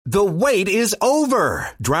The wait is over.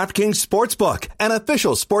 DraftKings Sportsbook, an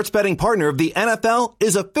official sports betting partner of the NFL,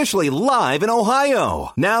 is officially live in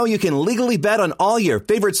Ohio. Now you can legally bet on all your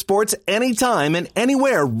favorite sports anytime and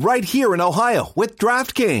anywhere right here in Ohio with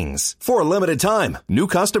DraftKings. For a limited time, new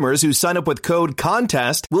customers who sign up with code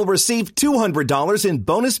CONTEST will receive $200 in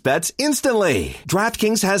bonus bets instantly.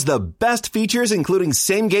 DraftKings has the best features including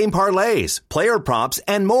same-game parlays, player props,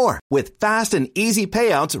 and more with fast and easy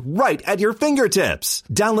payouts right at your fingertips.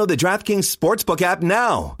 Download the DraftKings Sportsbook app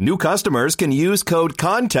now. New customers can use code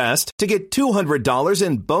CONTEST to get $200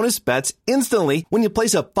 in bonus bets instantly when you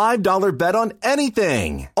place a $5 bet on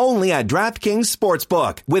anything. Only at DraftKings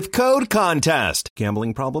Sportsbook with code CONTEST.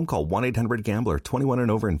 Gambling problem? Call 1-800-GAMBLER. 21 and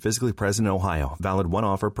over and physically present in Ohio. Valid one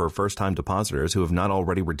offer per first-time depositors who have not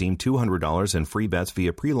already redeemed $200 in free bets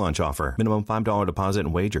via pre-launch offer. Minimum $5 deposit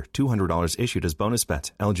and wager. $200 issued as bonus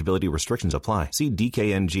bets. Eligibility restrictions apply. See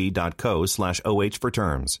dkng.co/OH for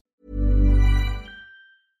terms.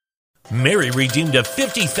 Mary redeemed a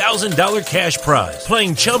 $50,000 cash prize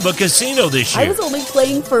playing Chumba Casino this year. I was only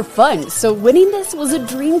playing for fun, so winning this was a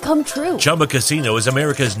dream come true. Chumba Casino is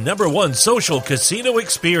America's #1 social casino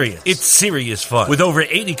experience. It's serious fun. With over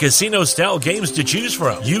 80 casino-style games to choose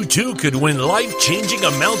from, you too could win life-changing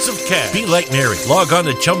amounts of cash. Be like Mary. Log on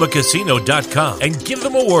to ChumbaCasino.com and give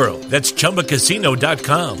them a whirl. That's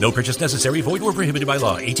ChumbaCasino.com. No purchase necessary. Void where prohibited by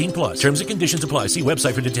law. 18 plus. Terms and conditions apply. See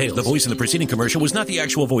website for details. The voice in the preceding commercial was not the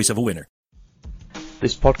actual voice of a winner.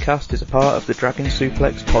 This podcast is a part of the Dragon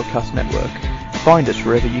Suplex Podcast Network. Find us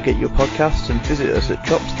wherever you get your podcasts and visit us at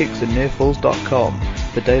chopskicksandnearfalls.com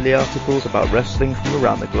for daily articles about wrestling from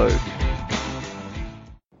around the globe.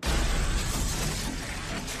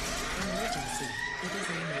 Emergency. It is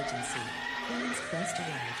an emergency. Queen's Quest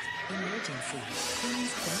arrived. Emergency.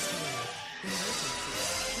 Queen's Quest arrived. Emergency.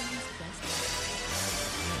 Queen's Quest arrived.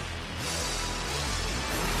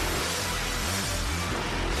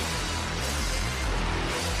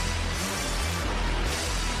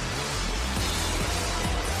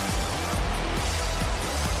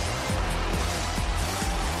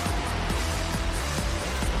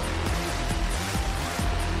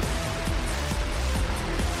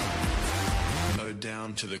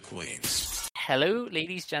 Down to the Queens. Hello,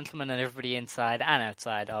 ladies, gentlemen, and everybody inside and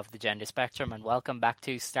outside of the gender spectrum, and welcome back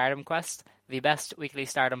to Stardom Quest, the best weekly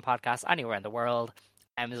Stardom podcast anywhere in the world.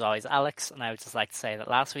 I'm, as always, Alex, and I would just like to say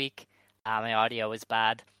that last week my audio was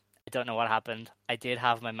bad. I don't know what happened. I did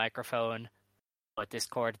have my microphone, but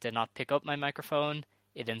Discord did not pick up my microphone.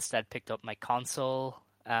 It instead picked up my console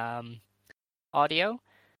audio.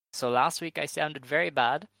 So last week I sounded very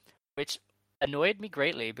bad, which annoyed me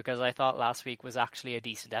greatly because I thought last week was actually a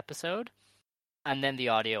decent episode, and then the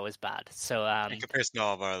audio was bad. So in comparison to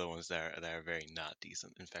all of our other ones, they're very not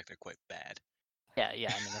decent. In fact, they're quite bad. Yeah. I mean,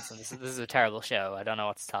 this is a terrible show. I don't know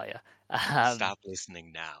what to tell you. Stop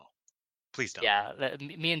listening now, please don't. Yeah,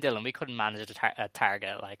 me and Dylan, we couldn't manage a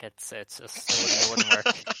target. Like it's just it wouldn't work.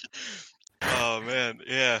 Oh man,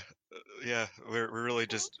 yeah. We're really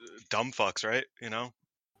just dumb fucks, right? You know.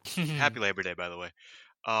 Happy Labor Day, by the way.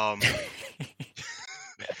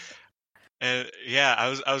 And yeah, I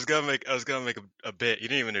was gonna make a bit. You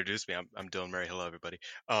didn't even introduce me. I'm Dylan Murray. Hello, everybody.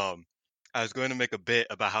 I was going to make a bit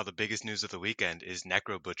about how the biggest news of the weekend is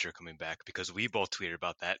Necro Butcher coming back, because we both tweeted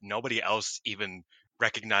about that. Nobody else even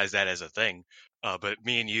recognized that as a thing. But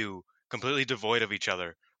me and you, completely devoid of each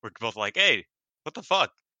other, were both like, "Hey, what the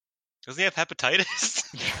fuck? Doesn't he have hepatitis?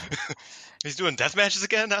 He's doing death matches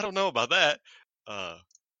again? I don't know about that."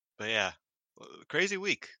 But yeah. Crazy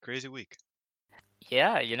week.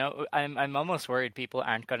 Yeah, you know, I'm almost worried people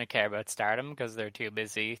aren't going to care about Stardom because they're too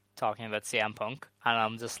busy talking about CM Punk, and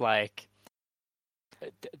I'm just like,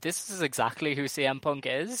 this is exactly who CM Punk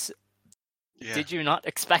is. Yeah. Did you not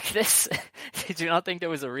expect this? Did you not think there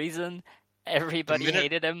was a reason everybody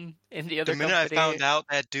hated him in the other company? The minute I found out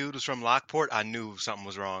that dude was from Lockport, I knew something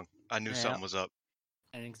was wrong. I knew something was up.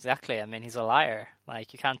 Exactly. I mean, he's a liar.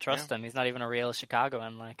 Like, you can't trust him. He's not even a real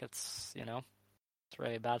Chicagoan. Like, it's, you know, it's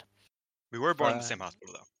really bad. We were born in the same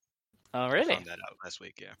hospital, though. Oh, really? I found that out last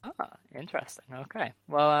week, yeah. Ah, interesting. Okay.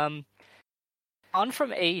 Well, on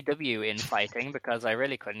from AEW infighting, because I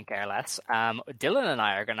really couldn't care less. Dylan and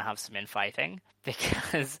I are going to have some infighting,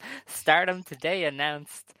 because Stardom today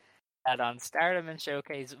announced that on Stardom and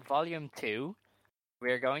Showcase Volume 2,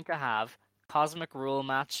 we're going to have Cosmic Rule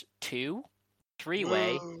Match 2,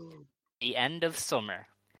 3-way, the end of summer.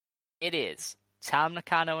 It is Tam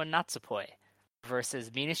Nakano and Natsupoi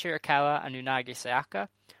versus Mina Shirakawa and Unagi Sayaka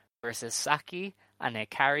versus Saki and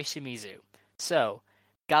Hikari Shimizu. So,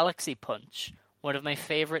 Galaxy Punch, one of my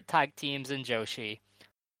favorite tag teams in Joshi,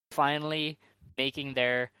 finally making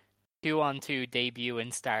their 2-on-2 debut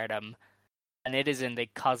in Stardom, and it is in the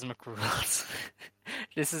Cosmic Rules.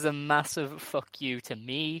 This is a massive fuck you to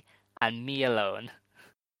me and me alone.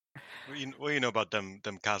 What do you know about them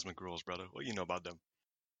Cosmic Rules, brother? What do you know about them?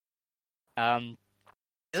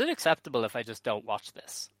 Is it acceptable if I just don't watch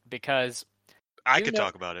this? Because I You could know-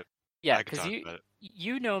 talk about it. yeah, I could because talk about it.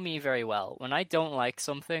 you know me very well. When I don't like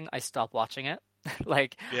something, I stop watching it.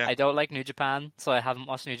 Like Yeah. I don't like New Japan, so I haven't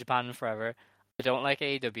watched New Japan in forever. I don't like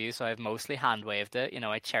AEW, so I've mostly hand waved it. You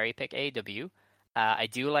know, I cherry pick AEW. I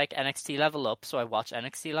do like NXT Level Up, so I watch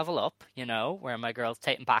NXT Level Up. You know, where my girl's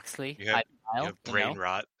Tatum Paxley. You have, Ivy you Nile, have you brain know?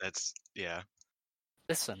 rot. That's yeah.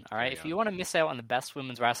 Listen, all right. Carry If on. you want to miss out on the best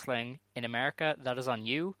women's wrestling in America, that is on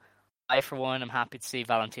you. I, for one, am happy to see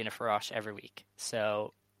Valentina Feroz every week.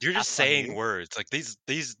 So You're just That's on saying you. words. Like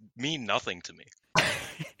these mean nothing to me.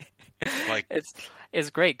 Like- it's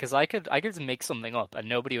great because I could just make something up and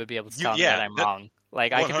nobody would be able to tell me yeah, that I'm that- wrong.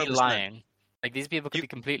 Like I could be 100%. lying. Like these people could You- be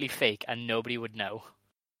completely fake and nobody would know.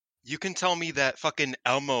 You can tell me that fucking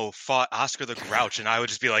Elmo fought Oscar the Grouch, and I would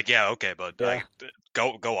just be like, yeah, okay, bud, Yeah.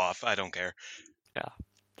 like, go off. I don't care.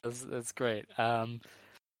 That's great.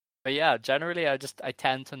 But yeah, generally I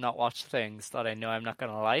tend to not watch things that I know I'm not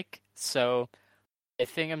gonna like. So I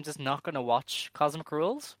think I'm just not gonna watch Cosmic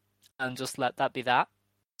Rules and just let that be that.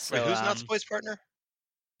 So Wait, who's Not Boy's partner?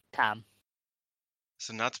 Tam.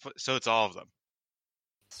 So so it's all of them.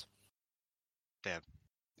 Damn,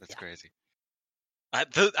 that's Yeah. crazy. I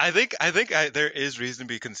think there is reason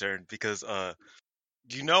to be concerned because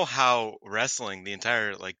you know how wrestling, the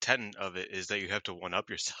entire like tenet of it is that you have to one up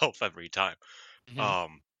yourself every time.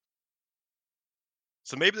 Mhm.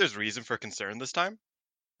 So maybe there's reason for concern this time,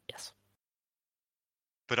 Yes.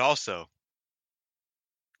 but also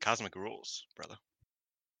Cosmic Rules, brother.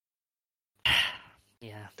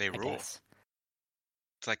 Yeah. They I rule. guess.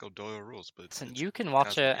 Psycho Doyle rules, but it's, Listen, you can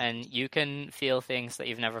watch Cosmic it Rules. and you can feel things that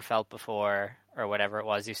you've never felt before, or whatever it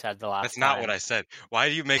was you said the last That's not time. what I said. Why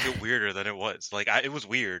do you make it weirder than it was? Like it was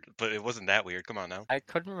weird, but it wasn't that weird. Come on now. I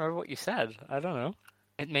couldn't remember what you said. I don't know.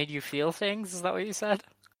 It made you feel things? Is that what you said?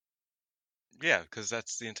 Yeah, because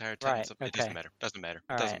that's the entire tenet. Right, Of it doesn't okay. matter. Doesn't matter.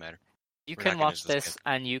 All Doesn't right. matter. You We're can not getting watch into this this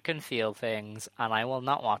and you can feel things, and I will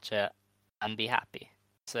not watch it and be happy.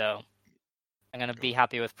 So I'm going to be Cool.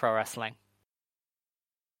 happy with pro wrestling.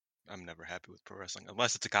 I'm never happy with pro wrestling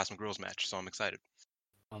unless it's a Cosmic Rules match, so I'm excited.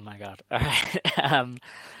 Oh my god. All right.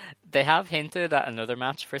 They have hinted at another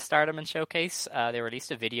match for Stardom and Showcase. They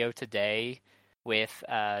released a video today with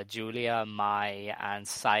Julia, Mai, and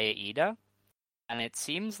Saya Ida. And it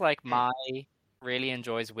seems like Mai really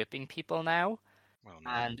enjoys whipping people now. Well, no.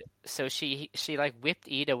 And so she like whipped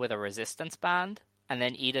Ida with a resistance band, and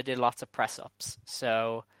then Ida did lots of press ups.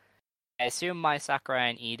 So I assume Mai Sakurai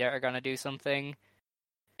and Ida are gonna do something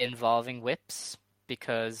involving whips,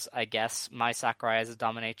 because I guess Mai Sakurai is a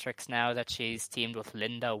dominatrix now that she's teamed with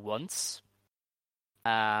Linda once.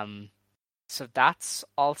 So that's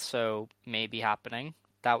also maybe happening.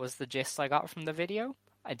 That was the gist I got from the video.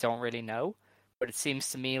 I don't really know, but it seems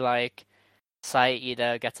to me like Saya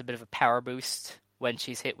Ida gets a bit of a power boost when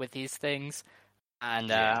she's hit with these things, and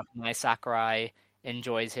Yeah. Mai Sakurai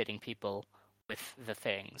enjoys hitting people with the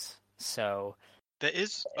things. So That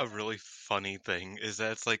is a really funny thing, is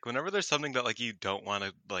that it's like whenever there's something that like you don't want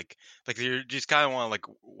to like you just kind of want to like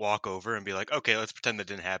walk over and be like, okay, let's pretend that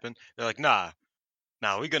didn't happen. They're like, nah,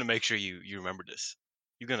 we're gonna make sure you remember this.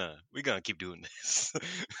 We're gonna keep doing this.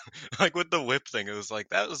 Like with the whip thing, it was like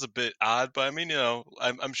that was a bit odd, but I mean, you know,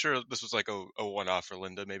 I'm sure this was like a one-off for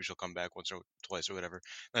Linda. Maybe she'll come back once or twice or whatever.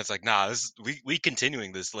 And it's like, nah, we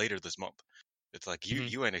continuing this later this month. It's like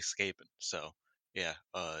you ain't escaping. So yeah,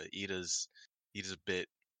 Ida's a bit,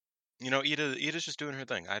 you know, Ida's just doing her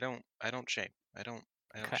thing. I don't shame. I don't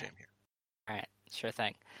Okay. shame here. all right, sure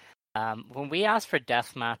thing. When we asked for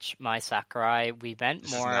deathmatch Mai Sakurai, we meant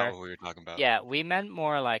This is not more. what we were talking about. Yeah, we meant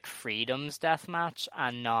more like Freedom's deathmatch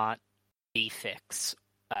and not D-Fix.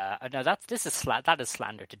 No, that is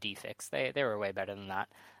slander to D-Fix. They were way better than that.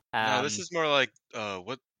 No, this is more like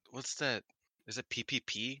what's that? Is it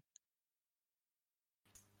PPP?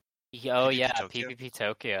 Oh PPP yeah, Tokyo? PPP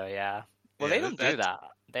Tokyo. Yeah. Well, Yeah, they don't do that's-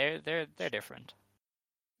 that. They're different.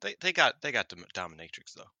 They got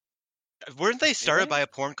dominatrix though. Weren't they started they? by a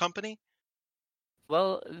porn company?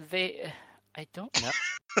 Well, I don't know,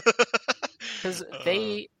 because Uh,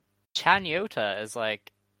 Chanyota is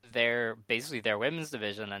like basically their women's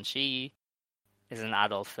division, and she is an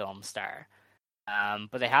adult film star.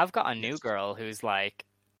 But they have got a new Yes. girl who's like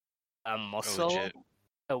a legit.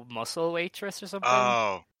 muscle waitress or something.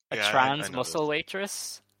 Oh, A yeah, I trans know muscle this.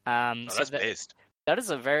 waitress. Oh, So that's based. that is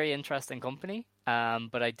a very interesting company.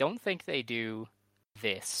 But I don't think they do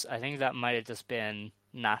this. I think that might have just been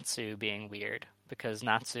Natsu being weird, because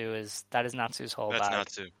that is Natsu's whole That's bag.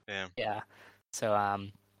 Natsu. Yeah. Yeah. So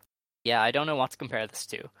yeah, I don't know what to compare this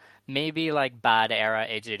to. Maybe like bad era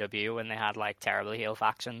AJW when they had like terrible heel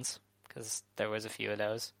factions, because there was a few of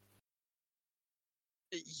those.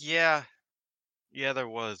 Yeah. Yeah, there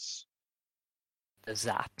was. The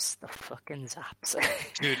Zaps, the fucking Zaps.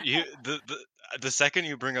 Dude, the second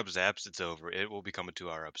you bring up Zaps, it's over. It will become a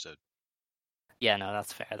 2-hour episode. Yeah, no,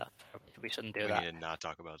 that's fair. We shouldn't do We that. need to not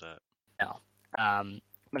talk about that. No.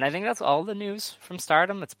 But I think that's all the news from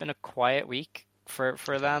Stardom. It's been a quiet week for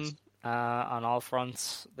them on all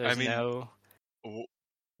fronts. There's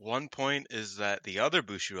One point is that the other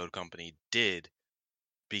Bushiroad company did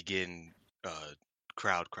begin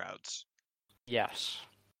crowds. Yes.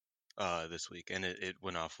 This week, and it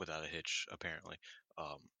went off without a hitch. Apparently,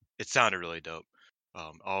 it sounded really dope.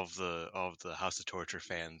 All of the House of Torture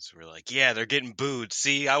fans were like, "Yeah, they're getting booed.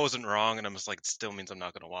 See, I wasn't wrong." And I'm just like, it still means I'm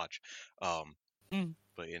not gonna watch.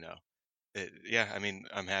 But yeah. I mean,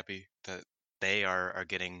 I'm happy that they are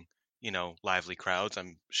getting lively crowds.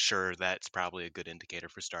 I'm sure that's probably a good indicator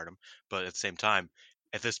for Stardom. But at the same time,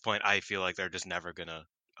 at this point, I feel like they're just never gonna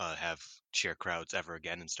have cheer crowds ever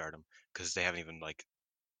again in Stardom, because they haven't even like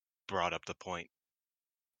brought up the point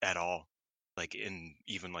at all, like in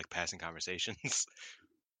even like passing conversations.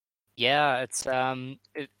 Yeah,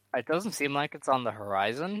 it doesn't seem like it's on the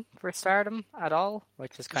horizon for Stardom at all,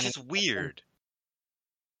 which is kind It's of just weird.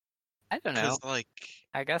 I don't know. Like,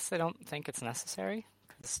 I guess they don't think it's necessary,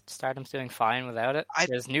 because Stardom's doing fine without it. I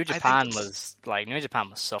Because New think Japan it's-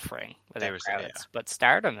 was suffering They without were- crowds, yeah. but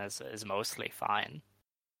Stardom is mostly fine.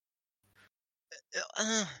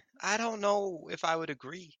 I don't know if I would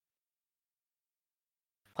agree.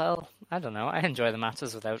 Well, I don't know. I enjoy the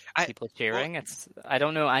matches without people cheering. well- I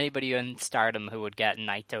don't know anybody in Stardom who would get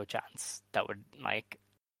Naito chants that would like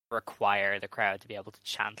require the crowd to be able to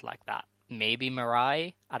chant like that. Maybe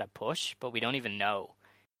Mirai at a push, but we don't even know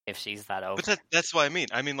if she's that over. But that's what I mean.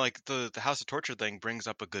 I mean, like the House of Torture thing brings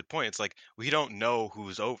up a good point. It's like we don't know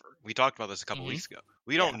who's over. We talked about this a couple weeks ago.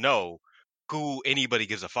 We don't know who anybody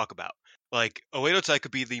gives a fuck about. Like Oedo Tai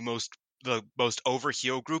could be the most over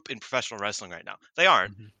heel group in professional wrestling right now. They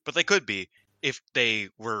aren't, but they could be if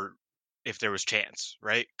there was chance,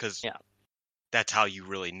 right? Because that's how you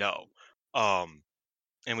really know.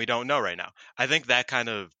 And we don't know right now. I think that kind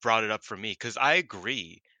of brought it up for me, because I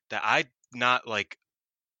agree that I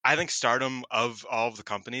think Stardom of all of the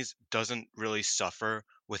companies doesn't really suffer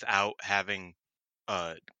without having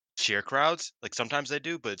cheer crowds. Like sometimes they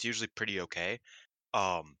do, but it's usually pretty okay.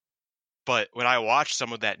 But when I watched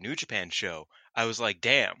some of that New Japan show, I was like,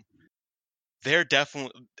 damn,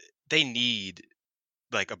 they need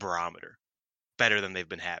like a barometer better than they've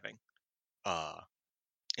been having,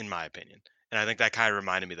 in my opinion. And I think that kind of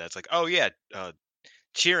reminded me that it's like, oh yeah,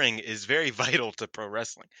 cheering is very vital to pro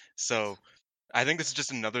wrestling. So I think this is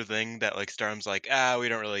just another thing that like Stardom's like, we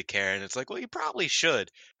don't really care. And it's like, well, you probably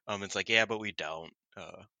should. It's like, yeah, but we don't.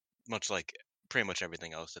 Much like pretty much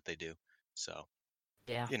everything else that they do. So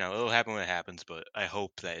yeah, it'll happen when it happens, but I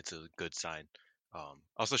hope that it's a good sign.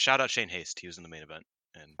 Also, shout out Shane Haste. He was in the main event.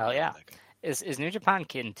 And oh yeah, is New Japan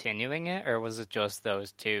continuing it, or was it just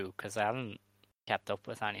those two? Because I haven't kept up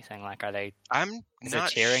with anything. Like, are they? Is it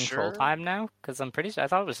cheering full time now? Because I'm pretty sure I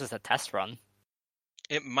thought it was just a test run.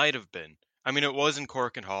 It might have been. I mean, it was in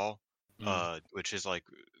Korakuen Hall, which is like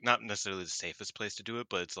not necessarily the safest place to do it,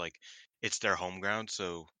 but it's like it's their home ground,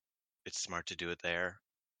 so it's smart to do it there,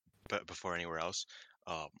 but before anywhere else.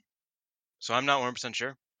 So I'm not 100%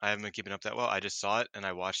 sure. I haven't been keeping up that well. I just saw it and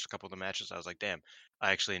I watched a couple of the matches. I was like, damn,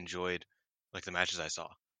 I actually enjoyed like the matches I saw,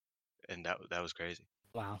 and that was crazy.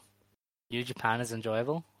 Wow, New Japan is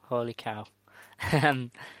enjoyable. Holy cow! I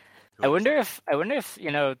wonder if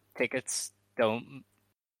tickets don't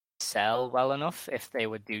sell well enough if they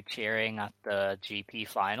would do cheering at the GP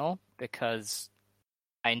final, because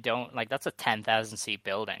I don't like that's a 10,000 seat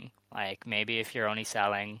building. Like maybe if you're only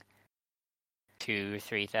selling 2,000 or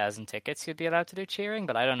 3,000 tickets, you'd be allowed to do cheering,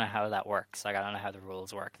 but I don't know how that works. Like I don't know how the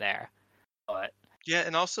rules work there. But yeah,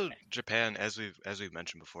 and also Japan, as we've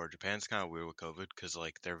mentioned before, Japan's kind of weird with COVID because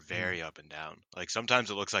like they're very up and down. Like sometimes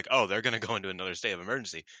it looks like, oh, they're gonna go into another state of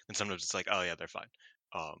emergency, and sometimes it's like, oh yeah, they're fine.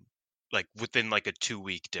 Like within like a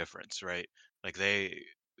 2-week difference, right? Like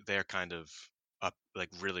they're kind of up, like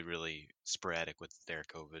really really sporadic with their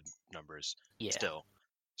COVID numbers still.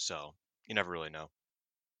 So you never really know.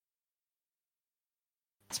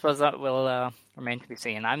 I suppose that will remain to be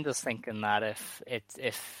seen. I'm just thinking that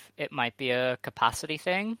if it might be a capacity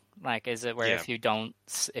thing, like is it where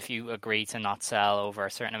if you agree to not sell over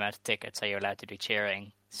a certain amount of tickets, are you allowed to do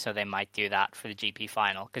cheering? so they might do that for the GP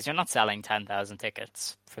final, because you're not selling 10,000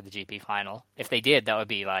 tickets for the GP final. If they did, that would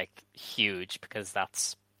be like huge, because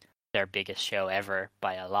that's their biggest show ever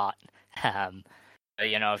by a lot. But,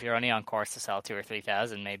 if you're only on course to sell 2 or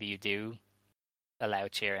 3,000, maybe you do allow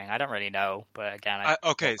cheering. I don't really know, but again,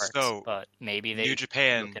 Okay, so but maybe they New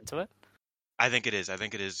Japan, look into it. I think it is. I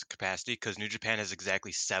think it is capacity because New Japan has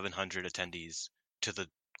exactly 700 attendees to the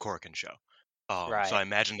Korakuen show. Right. So I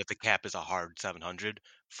imagine that the cap is a hard 700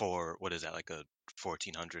 for what is that, like a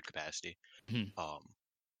 1,400 capacity.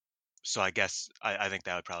 So I guess I think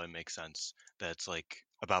that would probably make sense. That it's like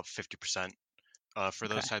about 50% for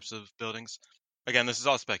those Okay. types of buildings. Again, this is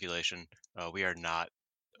all speculation. We are not,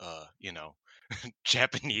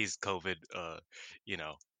 Japanese COVID,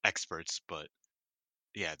 experts, but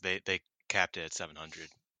yeah, they capped it at 700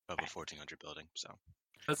 of a 1,400 building. So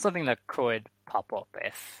That's something that could pop up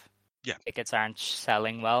if yeah, tickets aren't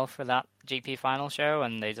selling well for that GP final show,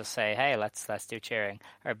 and they just say, "Hey, let's do cheering."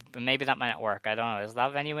 Or maybe that might not work. I don't know. Is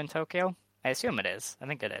that venue in Tokyo? I assume it is. I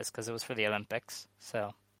think it is because it was for the Olympics.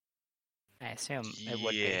 So I assume it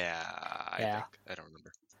would be. Yeah, I don't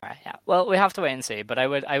remember. All right, yeah. Well, we have to wait and see. But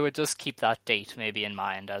I would just keep that date maybe in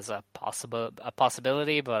mind as a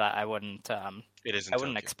possibility. But I wouldn't. It isn't. I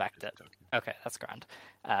wouldn't expect it. Okay, that's grand.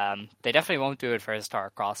 They definitely won't do it for a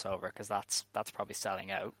historic crossover because that's probably selling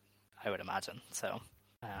out, I would imagine. So,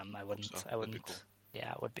 I wouldn't. Cool.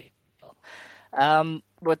 Yeah, it would be.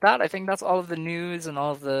 With that, I think that's all of the news and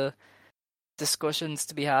all of the discussions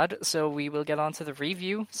to be had. So we will get on to the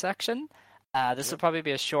review section. This will probably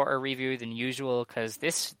be a shorter review than usual because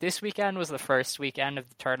this weekend was the first weekend of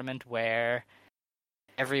the tournament where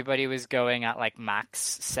everybody was going at like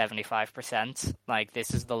max 75%. Like,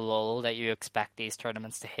 this is the lull that you expect these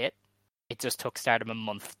tournaments to hit. It just took Stardom a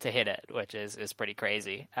month to hit it, which is pretty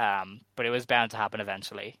crazy. But it was bound to happen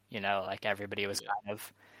eventually. Like everybody was kind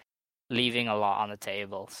of leaving a lot on the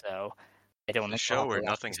table. So I don't want to show where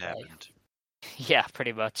nothing happened. Yeah,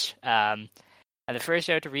 pretty much. And the first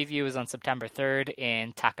show to review was on September 3rd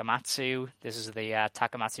in Takamatsu. This is the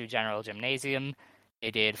Takamatsu General Gymnasium.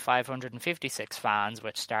 They did 556 fans,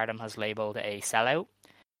 which Stardom has labeled a sellout.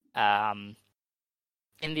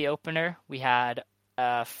 In the opener, we had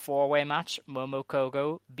a four-way match.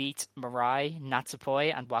 Momokogo beat Mirai,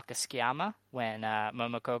 Natsupoi, and Waka Tsukiyama when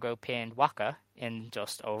Momokogo pinned Waka in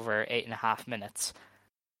just over 8.5 minutes.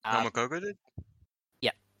 Momokogo did?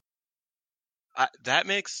 Yeah. That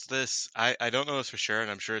makes this... I don't know this for sure, and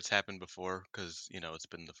I'm sure it's happened before because, it's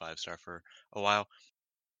been the 5-star for a while.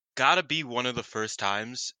 Gotta be one of the first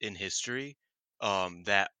times in history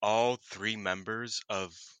that all 3 members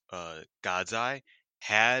of God's Eye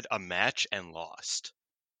had a match and lost.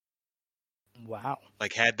 Wow.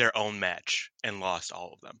 Like, had their own match and lost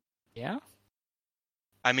all of them. Yeah?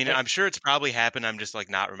 I mean, I'm sure it's probably happened. I'm just, like,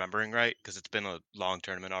 not remembering right because it's been a long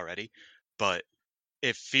tournament already. But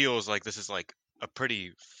it feels like this is, like, a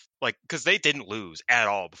pretty... Like, because they didn't lose at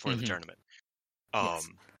all before the tournament. Yes.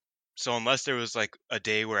 So unless there was like a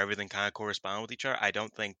day where everything kind of corresponded with each other, I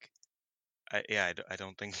don't think, I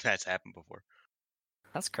don't think that's happened before.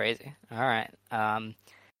 That's crazy. All right. I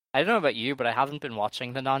don't know about you, but I haven't been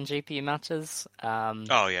watching the non-GP matches.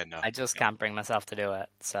 Oh yeah, no. I just can't bring myself to do it.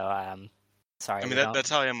 So sorry. I mean that's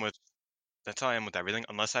how I am with everything.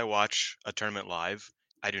 Unless I watch a tournament live,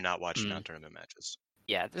 I do not watch non-tournament matches.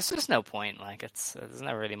 Yeah, there's just no point. Like there's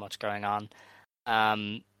not really much going on.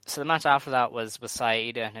 So the match after that was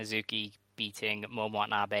Saida and Hazuki beating Momo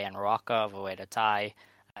Watanabe and Rocca of a way to tie.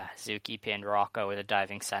 Hazuki pinned Rocca with a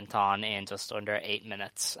diving senton in just under 8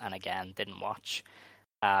 minutes, and again, didn't watch.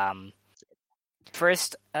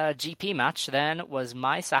 First GP match then was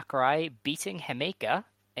Mai Sakurai beating Himeka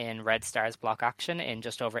in Red Stars block action in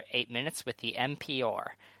just over 8 minutes with the MPR.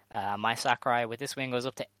 Mai Sakurai with this win goes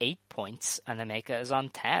up to 8 points, and Himeka is on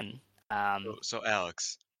 10. So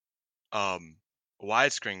Alex,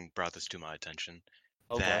 Widescreen brought this to my attention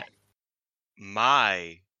that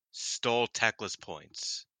Mai stole Tekla's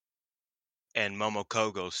points and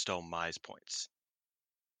Momokogo stole Mai's points.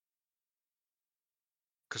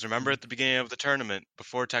 Because remember at the beginning of the tournament,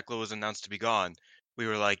 before Tekla was announced to be gone, we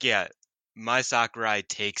were like, yeah, Mai Sakurai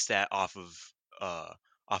takes that off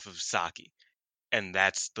of Saki, and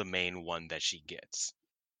that's the main one that she gets.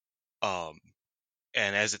 And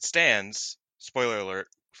as it stands, spoiler alert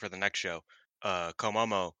for the next show,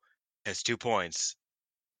 Komomo has 2 points,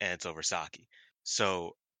 and it's over Saki.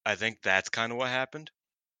 So I think that's kind of what happened,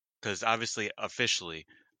 because obviously, officially,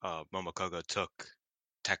 Momokogo took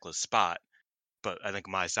Tekla's spot, but I think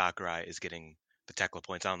Mai Sakurai is getting the Tekla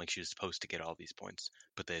points. I don't think she was supposed to get all these points,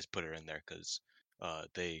 but they just put her in there because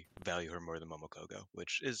they value her more than Momokogo,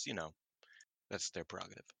 which is, That's their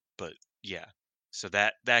prerogative. But yeah, so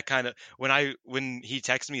that kind of when he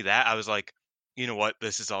texted me that, I was like, you know what,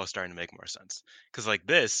 this is all starting to make more sense. Because like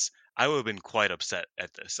this, I would have been quite upset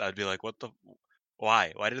at this. I'd be like,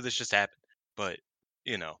 why did this just happen? But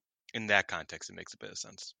you know, in that context, it makes a bit of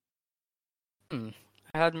sense. I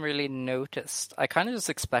hadn't really noticed. I kind of just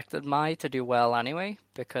expected Mai to do well anyway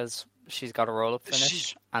because she's got a roll-up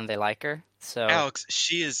finish and they like her. So Alex,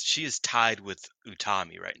 she is tied with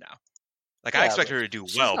Utami right now. Like I yeah, expect but her to do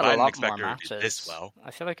she's well, got but a I didn't lot expect more her to do this matches. well.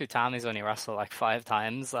 I feel like Utami's only wrestled like 5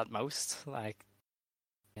 times at most. Like,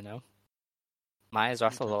 you know, Mai's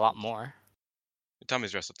wrestled a lot more.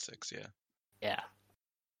 Utami's wrestled 6, yeah. Yeah.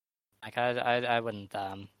 Like I wouldn't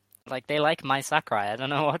like they like Mai Sakurai. I don't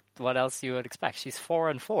know what else you would expect. She's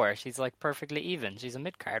 4-4. She's like perfectly even. She's a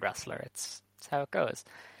mid-card wrestler. It's how it goes.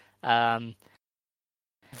 The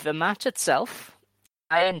match itself,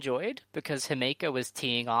 I enjoyed because Himeka was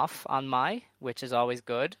teeing off on Mai, which is always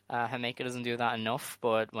good. Himeka doesn't do that enough,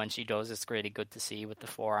 but when she does, it's really good to see with the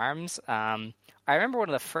forearms. I remember one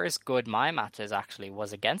of the first good Mai matches actually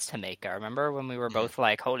was against Himeka. I remember when we were both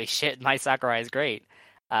like, "Holy shit, Mai Sakurai is great,"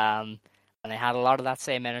 and they had a lot of that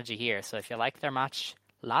same energy here. So if you liked their match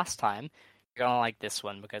last time, you're gonna like this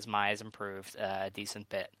one because Mai has improved a decent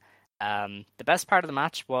bit. The best part of the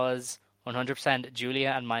match was 100%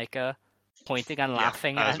 Julia and Micah pointing and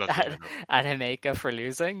laughing I was at, about to bring at Himeka for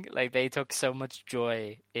losing. Like they took so much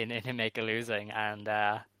joy in Himeka losing, and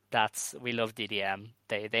we love DDM.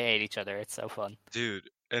 They hate each other. It's so fun. Dude,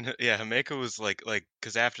 and yeah, Himeka was like,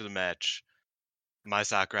 because after the match, Mai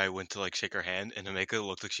Sakurai went to like shake her hand, and Himeka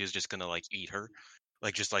looked like she was just gonna like eat her,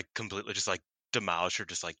 like just like completely just like demolish her,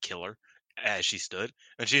 just like kill her as she stood,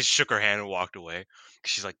 and she just shook her hand and walked away.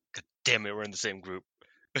 She's like, God damn it, we're in the same group.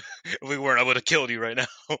 If we weren't, I would have killed you right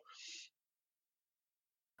now.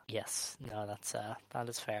 Yes, no, that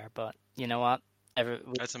is fair. But you know what?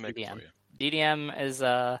 That's Himeka DDM. for you. DDM is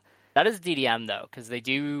that is DDM though, because they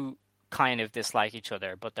do kind of dislike each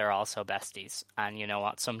other, but they're also besties. And you know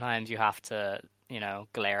what? Sometimes you have to,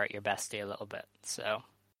 glare at your bestie a little bit. So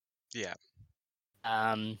Yeah.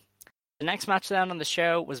 the next match down on the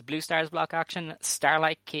show was Blue Stars block action.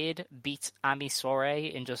 Starlight Kid beats Ami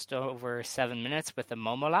Sourei in just over 7 minutes with a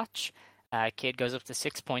Momo latch. Kid goes up to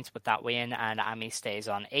 6 points with that win, and Ami stays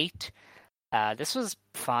on 8. This was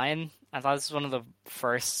fine. I thought this was one of the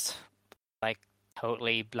first, like,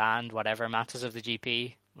 totally bland whatever matches of the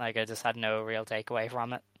GP. Like, I just had no real takeaway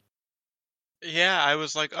from it. Yeah, I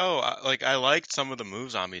was like, I liked some of the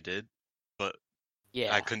moves Ami did, but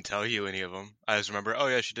Yeah. I couldn't tell you any of them. I just remember, oh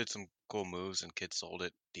yeah, she did some cool moves, and Kid sold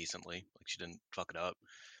it decently. Like she didn't fuck it up.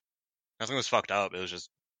 Nothing was fucked up. It was just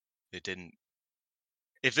it didn't.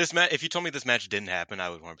 If you told me this match didn't happen, I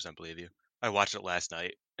would 100% believe you. I watched it last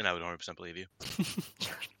night, and I would 100% believe you.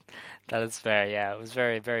 That is fair. Yeah, it was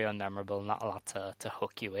very, very unmemorable. Not a lot to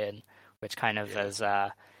hook you in, which kind of is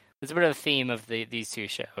a bit of a theme of these two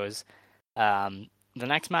shows. The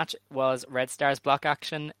next match was Red Stars block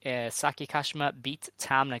action. Saki Kashima beat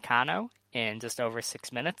Tam Nakano in just over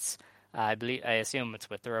 6 minutes. I assume it's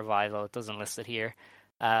with the Revival. It doesn't list it here.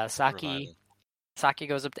 Saki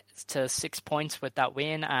goes up to 6 points with that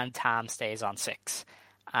win, and Tam stays on 6.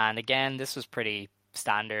 And again, this was pretty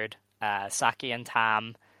standard. Saki and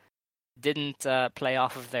Tam didn't play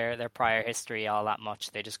off of their prior history all that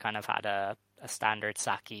much. They just kind of had a standard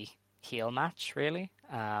Saki heel match, really.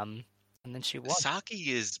 And then she won.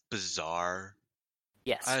 Saki is bizarre.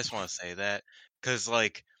 Yes. I just want to say that because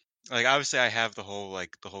like obviously I have the whole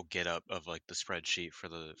get up of like the spreadsheet for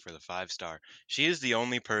the 5-star. She is the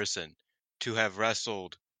only person to have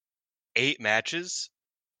wrestled 8 matches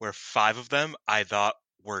where 5 of them I thought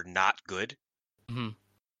were not good. Mm-hmm.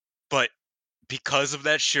 But because of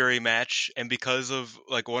that Shuri match and because of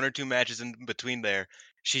like 1 or 2 matches in between there,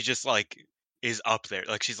 she just like is up there.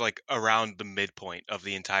 Like she's like around the midpoint of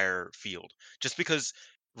the entire field. Just because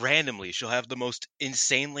randomly she'll have the most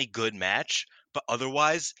insanely good match, but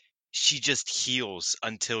otherwise she just heals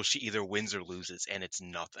until she either wins or loses, and it's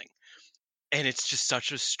nothing. And it's just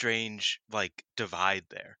such a strange like divide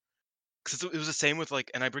there. Because it was the same with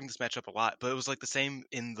like, and I bring this match up a lot, but it was like the same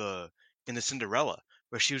in the Cinderella,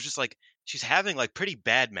 where she was just like she's having like pretty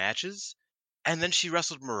bad matches, and then she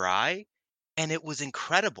wrestled Mirai, and it was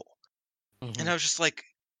incredible. Mm-hmm. And I was just like,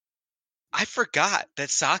 I forgot that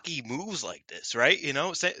Saki moves like this, right?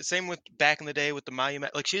 Same with back in the day with the Mayu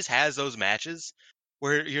match. Like she just has those matches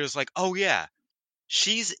where you're just like, oh yeah,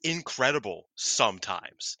 she's incredible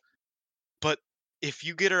sometimes. But if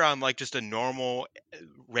you get her on like just a normal,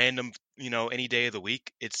 random, any day of the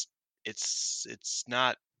week, it's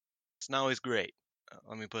not always great.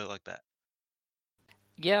 Let me put it like that.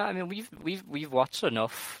 Yeah, I mean we've watched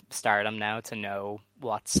enough Stardom now to know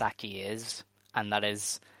what Saki is, and that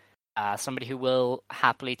is somebody who will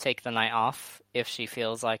happily take the night off if she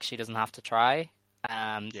feels like she doesn't have to try,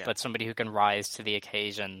 Yeah. but somebody who can rise to the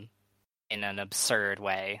occasion in an absurd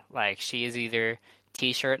way. Like she is either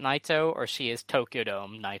T-shirt Naito or she is Tokyo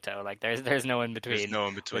Dome Naito. Like there's no in There's between no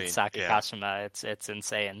in with between. Saki Yeah. Kashima. It's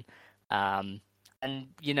insane. And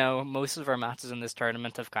most of our matches in this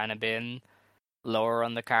tournament have kind of been lower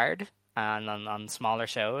on the card and on smaller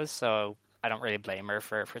shows, so I don't really blame her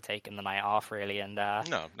for taking the night off, really. And No,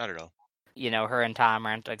 not at all. her and Tam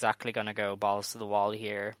aren't exactly going to go balls to the wall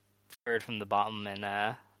here, third from the bottom in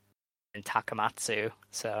Takamatsu,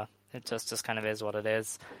 so it just kind of is what it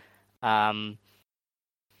is. The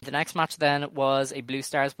next match then was a Blue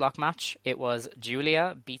Stars block match. It was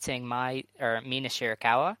Julia beating Mina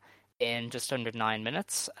Shirakawa in just under 9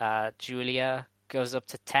 minutes. Julia goes up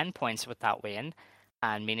to 10 points with that win,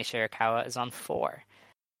 and Mina Shirakawa is on 4.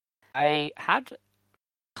 I had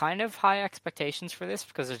kind of high expectations for this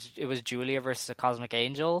because it was Julia versus a Cosmic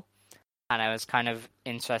Angel, and I was kind of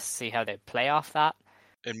interested to see how they play off that.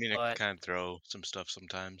 And Mina But- can kind of throw some stuff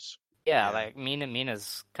sometimes. Yeah, Yeah. like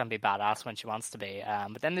Mina's can be badass when she wants to be.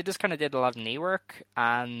 But then they just kind of did a lot of knee work,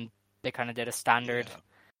 and they kind of did a standard Yeah.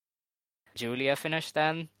 Julia finish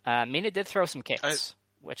then. Mina did throw some kicks,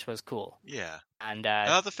 which was cool. Yeah. And I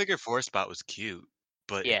thought the figure 4 spot was cute,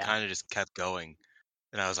 but Yeah. it kind of just kept going.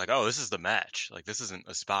 And I was like, oh, this is the match. Like, this isn't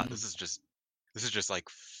a spot. This is just like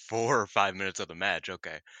 4 or 5 minutes of the match.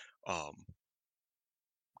 Okay.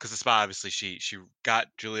 Because the spot, obviously, she got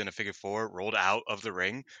Julia in a figure 4, rolled out of the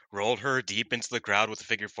ring, rolled her deep into the crowd with the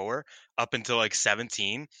figure 4 up until like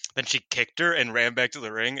 17. Then she kicked her and ran back to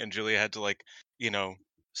the ring, and Julia had to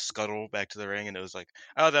scuttle back to the ring. And it was like,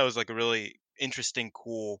 oh, that was like a really interesting,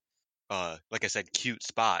 cool, like I said, cute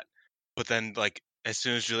spot. But then like as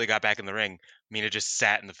soon as Julia got back in the ring, Mina just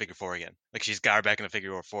sat in the figure 4 again. Like she's got her back in the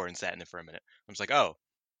figure 4 and sat in it for a minute. I was like, oh,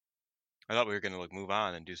 I thought we were gonna like move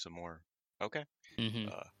on and do some more. Okay.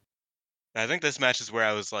 Mhm. I think this match is where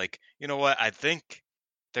I was like, you know what? I think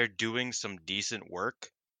they're doing some decent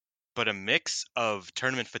work, but a mix of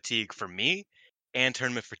tournament fatigue for me and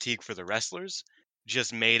tournament fatigue for the wrestlers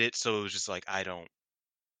just made it so it was just like I don't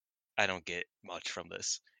get much from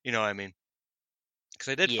this. You know what I mean?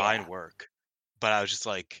 Because I did Yeah. fine work, but I was just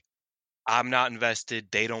like, I'm not invested.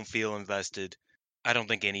 They don't feel invested. I don't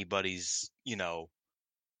think anybody's,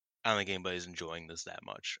 I don't think anybody's enjoying this that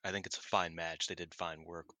much. I think it's a fine match. They did fine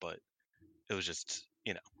work, but it was just,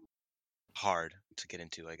 hard to get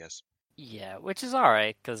into, I guess. Yeah, which is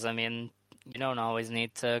alright, because, I mean, you don't always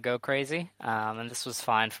need to go crazy, and this was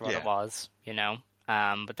fine for what it Yeah. was,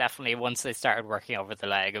 but definitely once they started working over the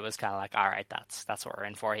leg, it was kind of like, alright, that's what we're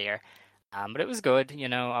in for here. But it was good,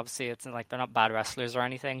 obviously it's not like they're not bad wrestlers or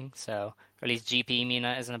anything, so, or at least GP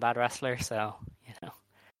Mina isn't a bad wrestler, so, Yeah.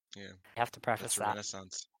 you have to preface That's that.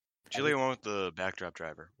 Renaissance. Julia went with the backdrop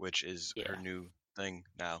driver, which is her Yeah. new thing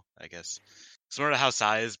now, I guess. Similar to how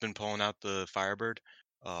Saya's been pulling out the Firebird,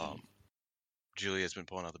 Julia's been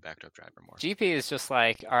pulling out the backdrop driver more. GP is just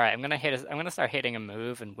like, all right, I'm gonna start hitting a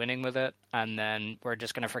move and winning with it, and then we're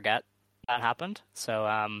just gonna forget that happened. So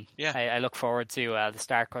Yeah. I look forward to the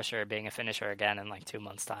Star Crusher being a finisher again in like 2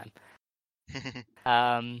 months' time.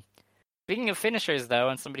 Speaking of finishers, though,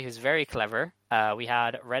 and somebody who's very clever, we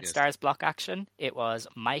had Red Yes. Stars block action. It was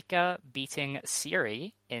Micah beating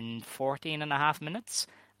Siri in 14 and a half minutes.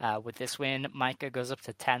 With this win, Micah goes up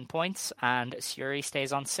to 10 points, and Siri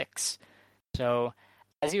stays on 6. So,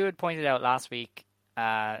 as you had pointed out last week,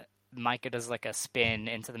 Micah does like a spin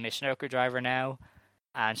into the Michinoku driver now,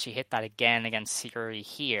 and she hit that again against Siri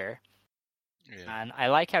here. Yeah. And I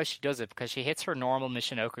like how she does it because she hits her normal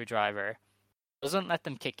Michinoku driver, doesn't let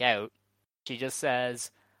them kick out. She just says,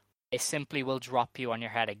 I simply will drop you on your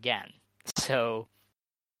head again. So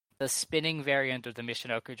the spinning variant of the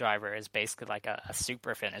Michinoku driver is basically like a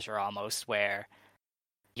super finisher almost, where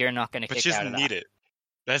you're not going to But kick she out doesn't of need that. it.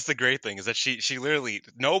 That's the great thing, is that she literally,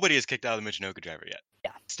 nobody has kicked out of the Michinoku driver yet.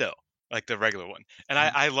 Yeah. Still, like the regular one. And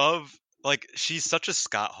Mhm. I love, like, she's such a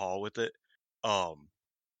Scott Hall with it. Or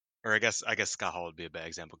I guess Scott Hall would be a bad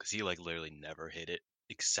example because he like literally never hit it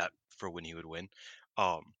except for when he would win.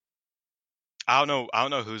 I don't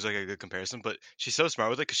know who's like a good comparison, but she's so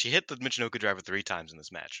smart with it because she hit the Michinoku driver 3 times in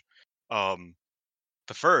this match.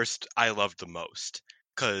 The first I loved the most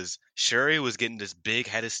because Shuri was getting this big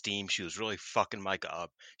head of steam. She was really fucking Micah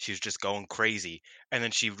up. She was just going crazy, and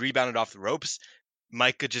then she rebounded off the ropes.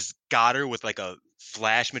 Micah just got her with like a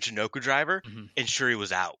flash Michinoku driver, Mhm. and Shuri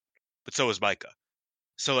was out. But so was Micah.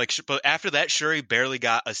 So like, but after that, Shuri barely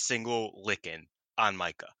got a single lick in on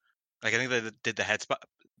Micah. Like I think they did the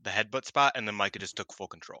headbutt spot, and then Micah just took full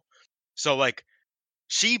control. So like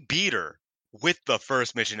she beat her with the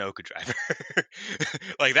first Michinoku driver.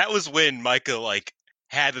 Like that was when Micah like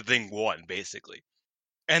had the thing won basically.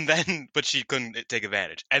 And then, but she couldn't take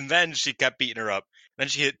advantage. And then she kept beating her up. Then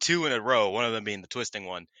she hit 2 in a row, one of them being the twisting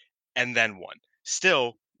one, and then won.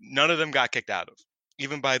 Still, none of them got kicked out of,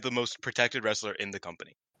 even by the most protected wrestler in the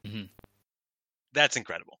company. Mhm. That's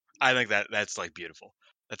incredible. I think that's like beautiful.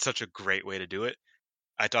 That's such a great way to do it.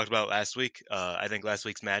 I talked about it last week. I think last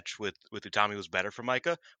week's match with Utami was better for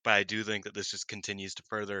Micah, but I do think that this just continues to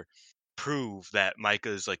further prove that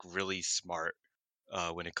Micah is like really smart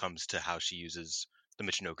when it comes to how she uses the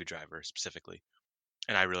Michinoku driver specifically.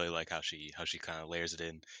 And I really like how she kind of layers it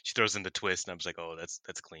in. She throws in the twist, and I was like, oh, that's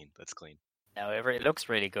clean. That's clean. No, it looks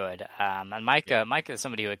really good. And Micah is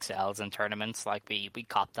somebody who excels in tournaments. Like we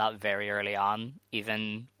copped that very early on.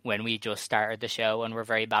 Even when we just started the show and we're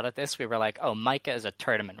very bad at this, we were like, oh, Micah is a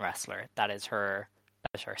tournament wrestler. That is her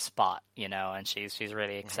spot, you know, and she's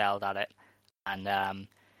really excelled at it. And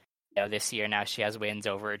you know, this year now she has wins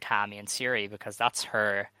over Tammy and Siri because that's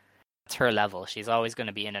her level. She's always going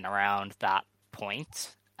to be in and around that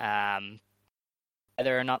point. Whether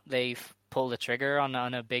or not they pull the trigger on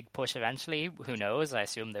a big push eventually, who knows? I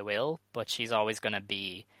assume they will, but she's always going to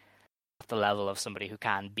be at the level of somebody who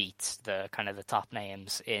can beat the kind of the top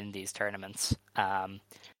names in these tournaments.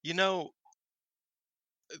 You know,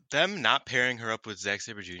 them not pairing her up with Zack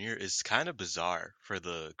Sabre Jr. is kind of bizarre for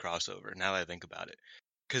the crossover. Now that I think about it,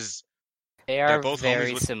 because they are they're both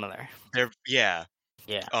very homies similar. Yeah.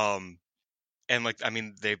 Yeah. And like I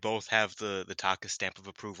mean, they both have the Taka stamp of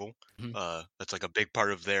approval. Mhm. That's like a big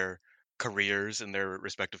part of their careers in their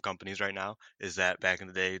respective companies right now. Is that back in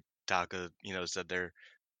the day, Taka, you know, said they're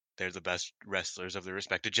the best wrestlers of their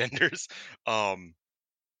respective genders. And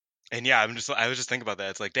yeah, I was just thinking about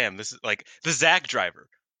that. It's like, damn, this is like the Zack driver.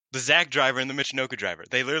 The Zack driver and the Michinoku driver.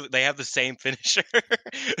 They have the same finisher.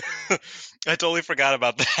 I totally forgot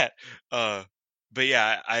about that. But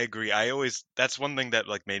yeah, I agree. That's one thing that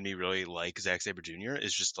like made me really like Zack Sabre Jr.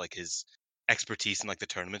 is just like his expertise in like the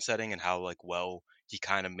tournament setting and how like well he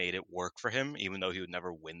kind of made it work for him, even though he would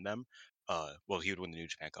never win them. Well, he would win the New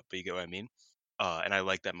Japan Cup, but you get what I mean. And I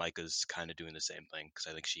like that Micah's kind of doing the same thing because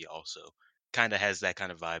I think she also kind of has that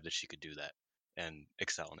kind of vibe that she could do that and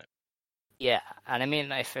excel in it. Yeah, and I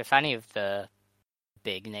mean, if any of the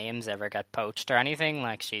big names ever get poached or anything,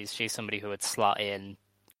 like she's somebody who would slot in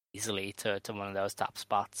easily to one of those top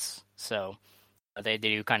spots. So they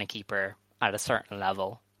do kind of keep her at a certain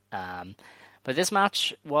level. But this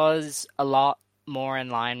match was a lot more in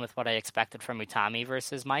line with what I expected from Utami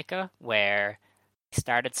versus Micah, where they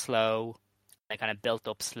started slow, they kind of built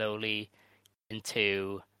up slowly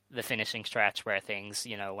into the finishing stretch where things,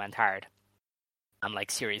 you know, went hard.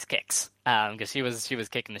 Like series kicks, because she was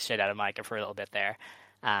kicking the shit out of Micah for a little bit there,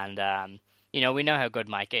 and you know, we know how good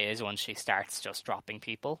Micah is once she starts just dropping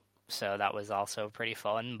people, so that was also pretty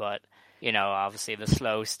fun. But you know, obviously the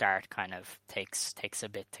slow start kind of takes a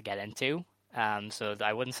bit to get into. So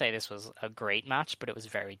I wouldn't say this was a great match, but it was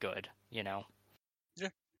very good. You know. Yeah,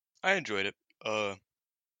 I enjoyed it. I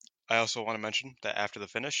also want to mention that after the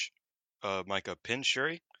finish, Micah pinned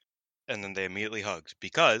Shuri, and then they immediately hugged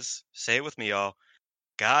because, say it with me, y'all.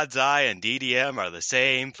 God's Eye and DDM are the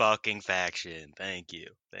same fucking faction. Thank you.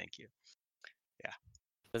 Yeah.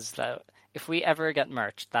 Because if we ever get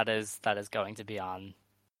merch, that is going to be on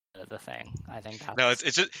the thing. I think that's... No,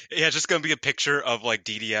 it's just gonna be a picture of like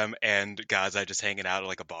DDM and God's Eye just hanging out at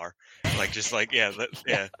like a bar, like just like yeah.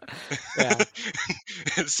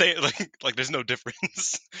 Say it like there's no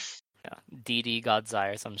difference. Yeah, DD God's Eye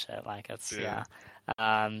or some shit like it's Yeah.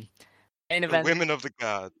 Main event. Women of the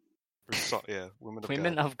God. Women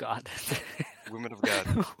of God. Women of God.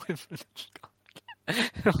 Women of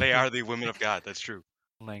God. They are the women of God. That's true.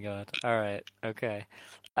 Oh my god. All right. Okay.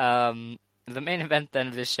 The main event then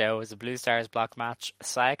of this show was a Blue Stars block match.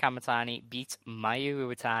 Saya Kamatani beats Mayu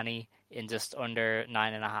Iwatani in just under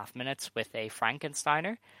 9.5 minutes with a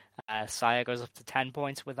Frankensteiner. Saya goes up to 10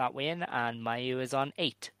 points with that win, and Mayu is on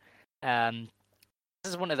 8.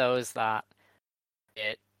 This is one of those that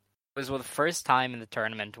it was the first time in the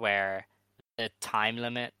tournament where the time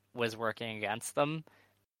limit was working against them,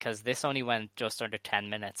 because this only went just under 10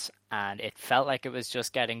 minutes, and it felt like it was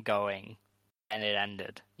just getting going, and it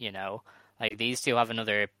ended, you know? Like, these two have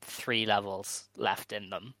another 3 levels left in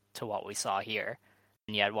them to what we saw here,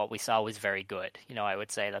 and yet what we saw was very good. You know, I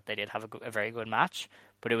would say that they did have a very good match,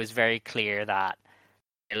 but it was very clear that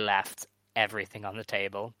it left everything on the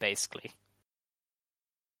table, basically.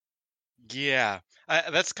 Yeah,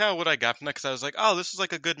 that's kind of what I got from that because I was like, oh, this is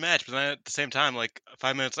like a good match. But then at the same time, like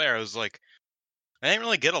 5 minutes later, I was like, I didn't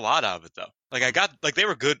really get a lot out of it though. Like I got like they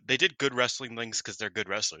were good. They did good wrestling things because they're good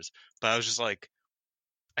wrestlers. But I was just like,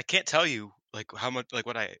 I can't tell you like how much like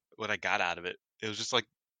what I got out of it. It was just like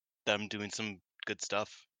them doing some good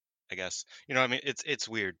stuff, I guess. You know what I mean? It's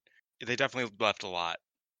weird. They definitely left a lot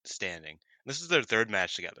standing. This is their third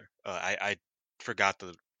match together. I forgot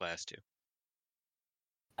the last two.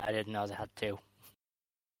 I didn't know they had two.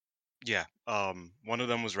 Yeah. One of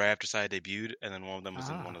them was right after Saya debuted, and then one of them was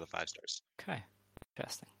in one of the 5 stars. Okay,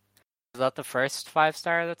 interesting. Was that the first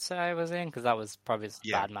 5-star that I was in? Because that was probably a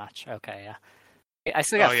Yeah. bad match. Okay, yeah. I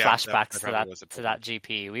still got Oh, yeah, flashbacks that probably was a to that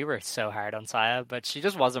GP. We were so hard on Saya, but she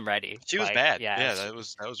just wasn't ready. She was Like, bad. Yeah, Yeah, that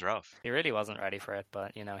was rough. she really wasn't ready for it.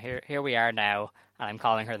 But you know, here we are now, and I'm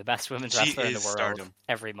calling her the best women's She wrestler in the is world stardom.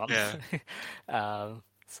 every month. Yeah.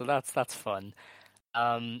 So that's fun.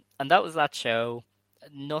 And that was that show.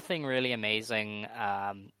 Nothing really amazing.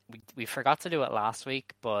 We forgot to do it last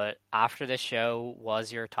week, but after this show,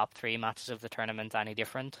 was your top 3 matches of the tournament any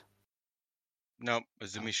different? Nope.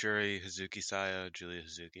 Azumi Shuri, Hazuki Saya, Julia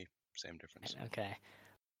Hazuki. Same difference. Okay.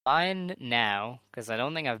 Mine now, because I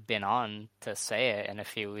don't think I've been on to say it in a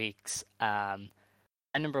few weeks. My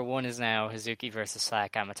number 1 is now Hazuki versus Saya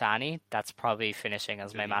Kamitani. That's probably finishing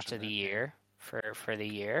as my match of the year for the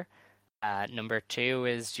year. Number 2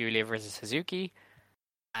 is Julia versus Hazuki.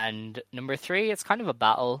 And number 3, it's kind of a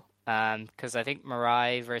battle, because I think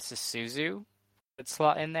Mirai versus Suzu could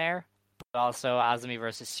slot in there, but also Azumi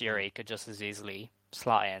versus Shuri could just as easily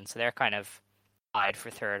slot in. So they're kind of tied for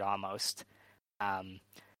third almost.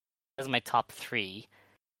 That's my top 3.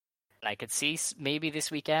 And I could see maybe this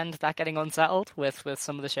weekend that getting unsettled with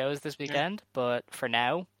some of the shows this weekend, but for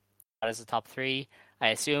now, that is the top 3. I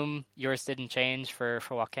assume yours didn't change for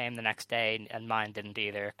what came the next day, and mine didn't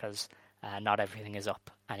either, because not everything is up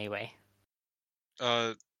anyway.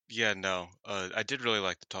 Yeah, no. I did really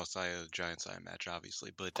like the Tall Saya Giant Saya match,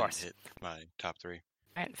 obviously, but it didn't hit my top 3.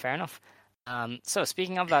 Right, fair enough. So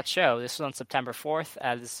speaking of that show, this was on September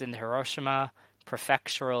 4th. This is in the Hiroshima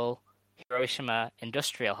Prefectural Hiroshima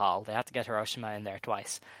Industrial Hall. They had to get Hiroshima in there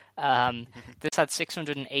twice. This had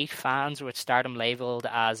 608 fans, which Stardom labeled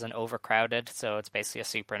as an overcrowded, so it's basically a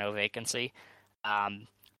super no vacancy.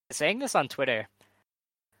 Saying this on Twitter,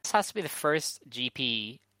 this has to be the first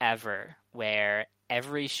GP ever where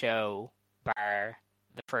every show, bar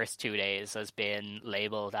the first 2 days, has been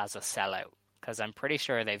labeled as a sellout. Because I'm pretty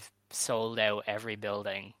sure they've sold out every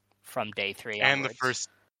building from day 3 and onwards.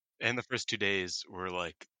 the first 2 days were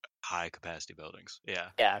like high capacity buildings. Yeah.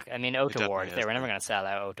 Yeah, I mean, Ota definitely Ward, has they were never been. going to sell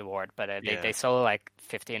out Ota Ward, but Yeah. they sold like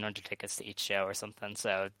 1,500 tickets to each show or something,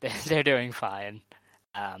 so they're doing fine.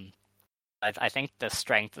 I think the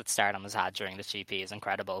strength that Stardom has had during the GP is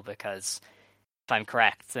incredible, because if I'm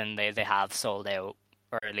correct, then they have sold out,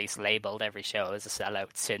 or at least labeled every show as a sellout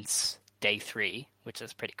since day 3, which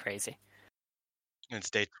is pretty crazy. And it's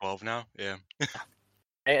day 12 now. Yeah.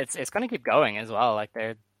 It's going to keep going as well. Like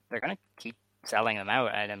they're going to keep selling them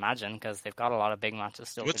out, I'd imagine, because they've got a lot of big matches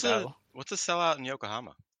still to go. What's a sellout in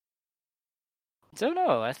Yokohama? Don't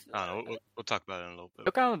know. I don't know. We'll talk about it in a little bit.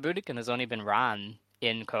 Yokohama Budokan has only been ran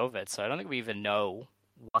in COVID, so I don't think we even know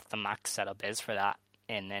what the max setup is for that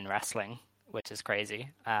in wrestling, which is crazy.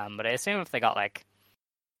 But I assume if they got like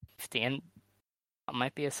 15, that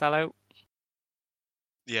might be a sellout.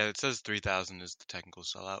 Yeah, it says 3,000 is the technical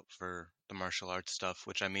sellout for the martial arts stuff,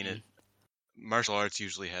 which I mean, martial arts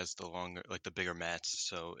usually has the longer, like the bigger mats,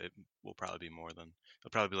 so it will probably be more than,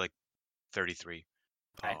 it'll probably be like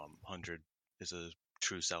 3,300 is a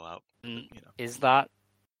true sellout. Is that,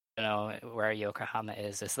 where Yokohama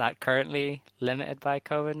is that currently limited by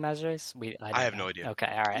COVID measures? I have no idea.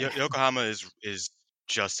 Okay, all right. Yokohama is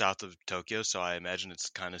just south of Tokyo, so I imagine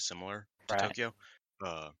it's kind of similar to Tokyo.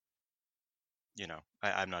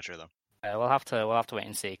 I'm not sure though. We'll have to wait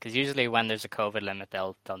and see, because usually when there's a COVID limit,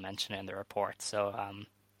 they'll mention it in the report. So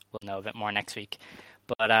we'll know a bit more next week.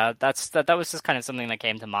 But that was just kind of something that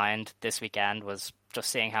came to mind this weekend, was just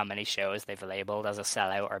seeing how many shows they've labeled as a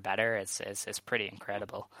sellout or better. It's pretty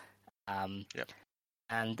incredible. Yep.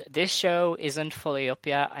 And this show isn't fully up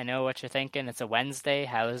yet. I know what you're thinking. It's a Wednesday.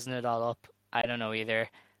 How isn't it all up? I don't know either.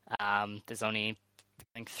 There's only, I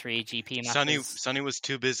think, 3 GP matches. Sonny was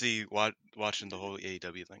too busy watching the whole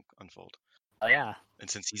AEW thing unfold. Oh yeah. And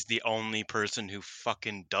since he's the only person who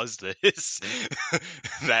fucking does this,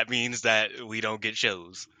 that means that we don't get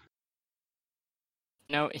shows.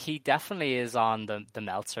 No, he definitely is on the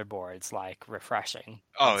Meltzer boards, like, refreshing.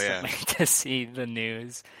 Oh yeah. To see the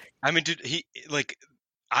news. I mean, dude, he like,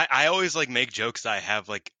 I always like make jokes that I have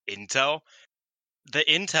like intel, the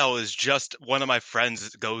intel is just one of my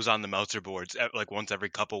friends goes on the Meltzer boards like once every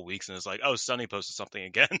couple weeks and is like, "Oh, Sonny posted something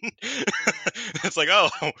again." It's like, "Oh,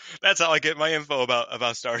 that's how I get my info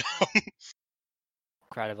about Stardom."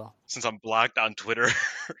 Incredible. Since I'm blocked on Twitter.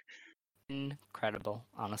 Incredible,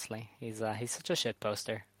 honestly. He's such a shit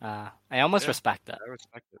poster. I almost respect that. I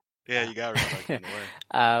respect it. Yeah, you gotta respect it in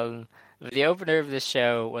a way. The opener of this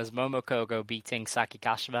show was Momo Kogo beating Saki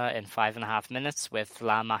Kashima in 5.5 minutes with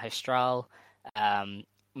La Magistral. Momo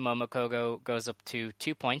Kogo goes up to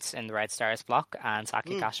 2 points in the Red Stars block, and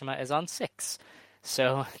Saki Kashima is on 6.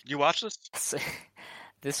 So you watch this?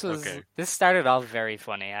 This started off very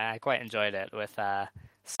funny. I quite enjoyed it with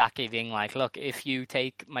Saki being like, "Look, if you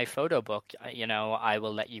take my photo book, I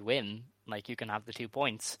will let you win. Like, you can have the 2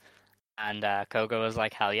 points." And Kogo was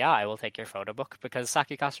like, "Hell yeah, I will take your photo book," because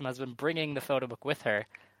Saki Kashima has been bringing the photo book with her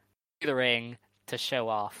to the ring to show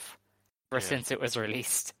off ever since it was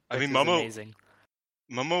released. I mean, amazing.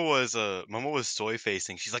 Momo was soy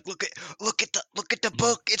facing. She's like, look at the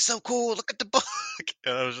book. It's so cool. Look at the book.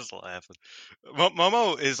 And I was just laughing.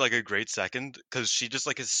 Momo is like a great second because she just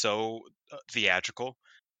like is so theatrical,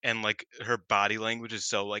 and like her body language is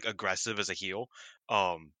so like aggressive as a heel.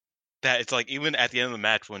 That it's like even at the end of the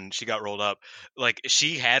match when she got rolled up, like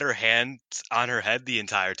she had her hands on her head the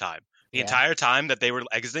entire time. The entire time that they were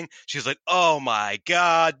exiting, she was like, "Oh my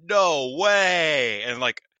god, no way!" And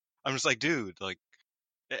like, I'm just like, dude, like.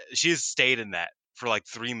 She has stayed in that for like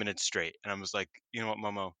 3 minutes straight, and I was like, you know what,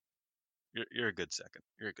 Momo, you're a good second.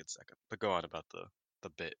 You're a good second. But go on about the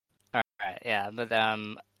bit. All right, yeah, but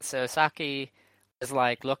so Saki was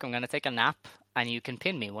like, "Look, I'm gonna take a nap, and you can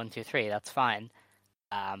pin me 1, 2, 3. That's fine."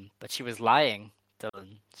 But she was lying,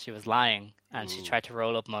 Dylan. She was lying, and she tried to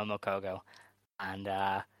roll up Momo Kogo, and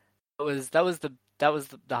that was the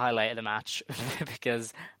highlight of the match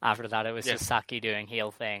because after that it was just Saki doing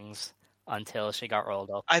heel things until she got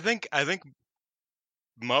rolled up. I think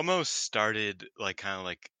Momo started like kind of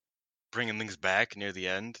like bringing things back near the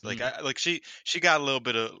end. Like she got a little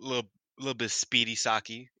bit of speedy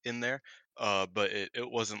Saki in there, but it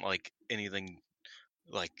wasn't like anything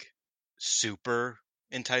like super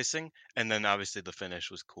enticing. And then obviously the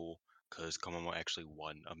finish was cool because Komomo actually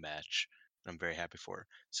won a match. I'm very happy for her.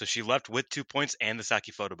 So she left with 2 points and the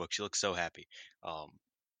Saki photo book. She looks so happy.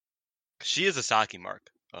 She is a Saki mark.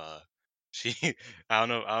 She I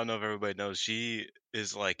don't know if everybody knows.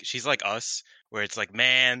 She's like us, where it's like,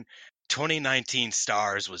 man, 2019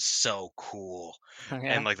 Stars was so cool.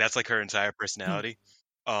 And like that's like her entire personality.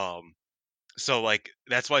 So like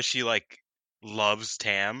that's why she like loves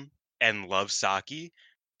Tam and loves Saki,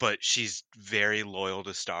 but she's very loyal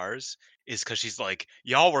to Stars, is because she's like,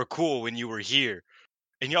 y'all were cool when you were here,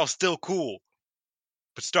 and y'all still cool.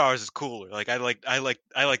 But Stars is cooler. Like I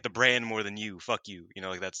like the brand more than you. Fuck you. You know,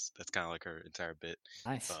 like that's kind of like her entire bit.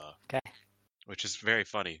 Nice. Okay. Which is very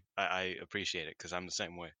funny. I appreciate it because I'm the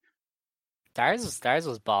same way. Stars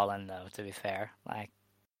was balling though. To be fair, like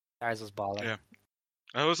Stars was balling. Yeah,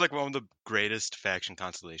 it was like one of the greatest faction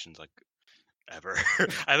constellations like ever.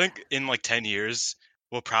 I think in like 10 years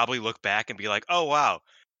we'll probably look back and be like, oh wow,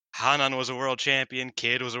 Hanan was a world champion,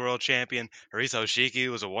 Kid was a world champion, Arisa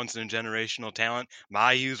Hoshiki was a once-in-a-generational talent,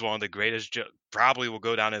 Mayu's one of the greatest, probably will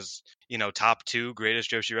go down as, top 2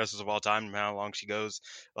 greatest Joshi wrestlers of all time, no matter how long she goes.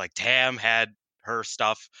 Like, Tam had her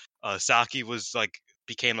stuff. Saki was, like,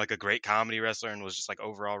 became, like, a great comedy wrestler and was just, like,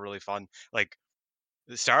 overall really fun. Like,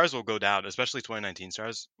 the Stars will go down, especially 2019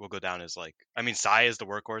 Stars, will go down as, like, I mean, Sai is the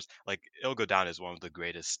workhorse. Like, it'll go down as one of the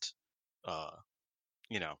greatest,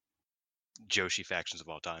 Joshi factions of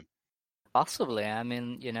all time. Possibly. I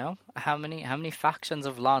mean, how many factions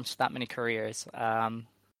have launched that many careers?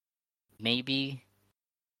 Maybe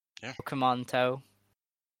Pokemon Toe.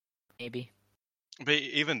 Maybe. But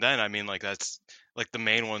even then, I mean, like that's like the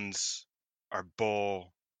main ones are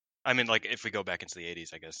Bull. I mean, like if we go back into the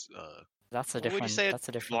 80s, I guess. That's a different. That's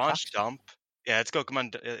a different launch faction. dump. Yeah, it's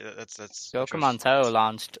Gokumon. That's Gokumon Toe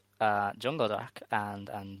launched Jungle Jack and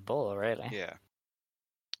Bull, really. Yeah.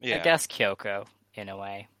 I guess Kyoko in a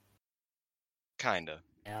way. Kinda.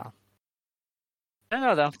 Yeah. I don't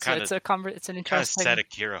know though. It's an interesting. Kind of set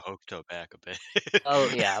Akira Hokuto back a bit. Oh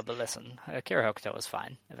yeah, but listen, Akira Hokuto was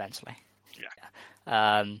fine eventually.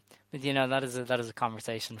 Yeah. But that is a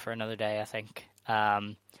conversation for another day. I think.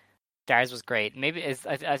 Stars was great. Maybe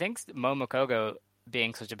I think Momo Kogo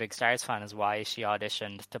being such a big Stars fan is why she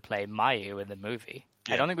auditioned to play Mayu in the movie.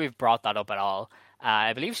 Yeah. I don't think we've brought that up at all.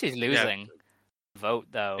 I believe she's losing vote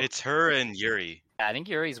though. It's her and Yuri. Yeah, I think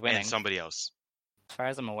Yuri's winning. And somebody else. As far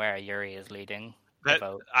as I'm aware, Yuri is leading the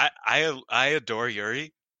vote. I adore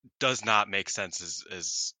Yuri. Does not make sense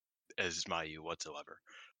as Mayu whatsoever.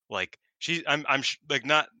 Like like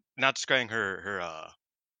not describing her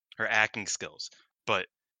acting skills, but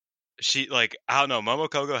she like I don't know.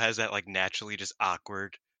 Momokogo has that like naturally just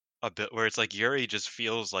awkward a bit where it's like Yuri just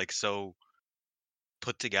feels like so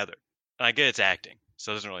put together. And I get it's acting,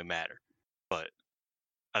 so it doesn't really matter. But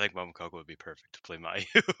I think Momokogo would be perfect to play Mayu.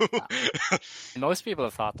 Most people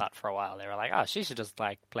have thought that for a while. They were like, "Oh, she should just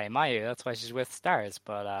like play Mayu. That's why she's with Stars."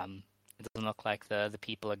 But it doesn't look like the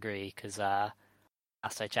people agree because last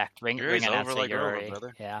I checked, ring Yuri's announcer over like Yuri. over,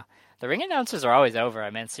 brother. Yeah, the ring announcers are always over. I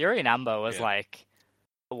mean, Sayuri Nambo was Yeah. like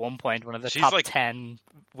at one point one of the She's top like 10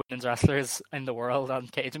 women's wrestlers in the world on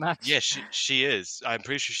Cage Match. Yeah, she is. I'm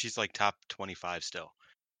pretty sure she's like top 25 still.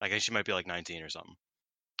 Like I think she might be like 19 or something.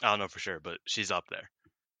 I don't know for sure, but she's up there,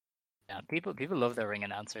 Yeah, people love their ring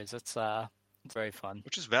announcers. It's very fun.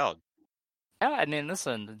 which is valid. Yeah, I mean,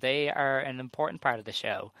 listen, they are an important part of the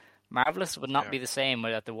show. Marvelous would not Yeah. be the same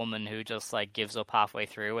without the woman who just like gives up halfway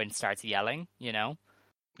through and starts yelling. You know,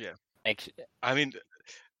 Yeah. like I mean,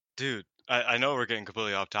 dude, I know we're getting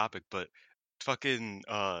completely off topic, but fucking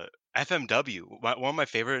FMW, one of my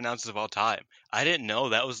favorite announcers of all time. I didn't know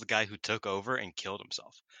that was the guy who took over and killed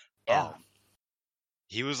himself. yeah,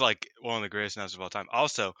 He was like one of the greatest announcers of all time.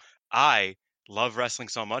 Also, I love wrestling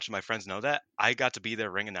so much, and my friends know that. I got to be their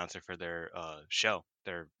ring announcer for their show,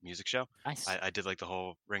 their music show. nice. I did like the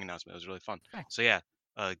whole ring announcement. It was really fun. Okay. So yeah,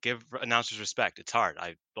 give announcers respect. It's hard.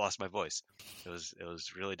 I lost my voice. It was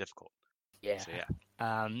really difficult. Yeah. So yeah.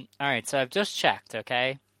 All right. So I've just checked.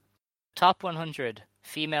 Okay, top 100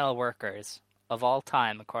 female workers of all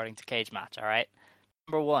time according to Cage Match. All right.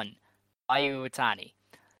 Number 1, Mayu Iwatani.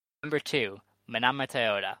 Number 2, Manami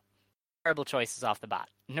Toyota. Terrible choices off the bat.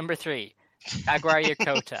 Number 3, Jaguar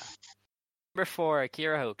Yokota. Number 4,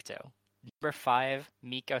 Akira Hokuto. Number 5,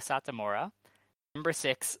 Miko Satomura. Number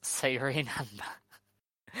 6, Sayuri Namba.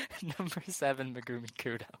 Number 7, Megumi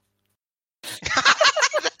Kudo.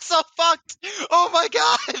 That's so fucked. Oh my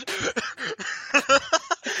god.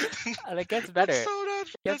 And it gets better. That's so not,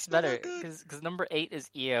 It that's gets so better not good. because number 8 is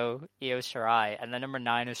Io Shirai, and then number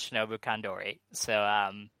 9 is Shinobu Kandori. So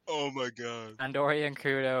Oh my god. Kandori and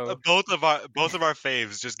Kudo, Both of our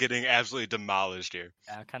faves just getting absolutely demolished here.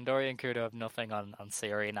 Kandori and Kudo have nothing on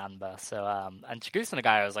Sayuri Nanba. So and Chigusa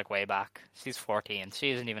Nagaya was like way back. She's 14.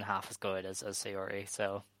 She isn't even half as good as Sayuri.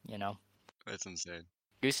 So you know, That's insane.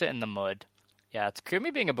 Chigusa in the mud. Yeah,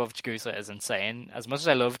 Takumi being above Chigusa is insane. As much as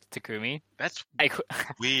I loved Takumi, That's that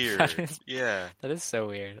weird. is Yeah. that is so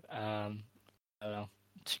weird. I don't know.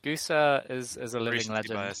 Chigusa is a living Recency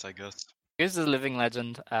legend. bias, I guess. Chigusa's a living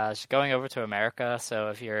legend. She's going over to America, so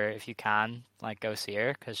if you can, like, go see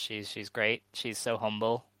her because she's great. She's so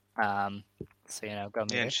humble. So you know, go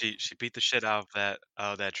meet Yeah, her. and she beat the shit out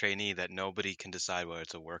of that trainee that nobody can decide whether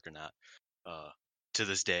it's a work or not. To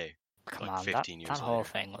this day. Come like on, 15 that years whole later.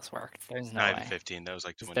 thing was worked. There's no Not way. even 15. That was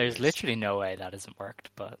like 20 There's years. literally no way that isn't worked.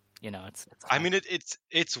 But you know, it's I fine. mean,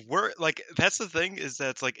 it's work. Like that's the thing is that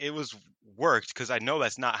it's like it was worked because I know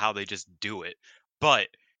that's not how they just do it. But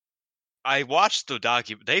I watched the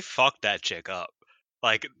docu. They fucked that chick up.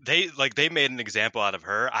 Like they made an example out of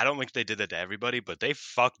her. I don't think they did that to everybody, but they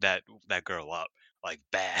fucked that girl up like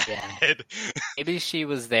bad. Yeah. Maybe she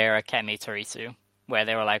was there at Kemi Torisu, where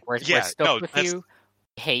they were like, "We're Yeah, stuck no, with that's- you,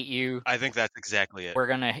 we hate you, I think that's exactly it. we're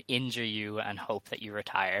gonna injure you and hope that you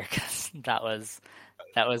retire." Because that was.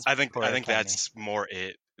 I think poor Kemi. that's more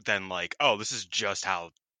it than like, oh, this is just how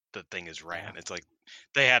the thing is ran. It's like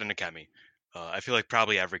they had an Akemi. I feel like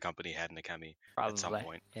probably every company had an Akemi Probably. at some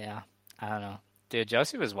point. Yeah, I don't know. Dude,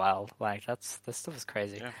 Josie was wild. Like this stuff is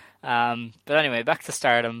crazy. Yeah. But anyway, back to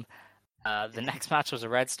Stardom. The next match was a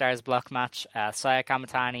Red Stars block match. Saya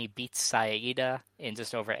Kamatani beats Saya Ida in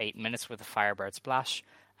just over 8 minutes with a Firebird Splash.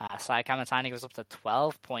 Saya Kamatani goes up to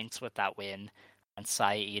 12 points with that win, and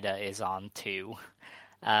Saya Ida is on 2.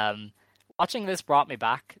 Watching this brought me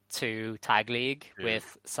back to Tag League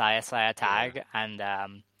with Saya Tag, and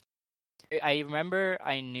I remember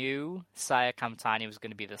I knew Saya Kamatani was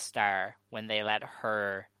going to be the star when they let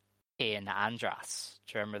her in Andras.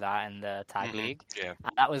 Do you remember that in the Tag League? Yeah.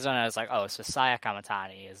 And that was when I was like, oh, so Saya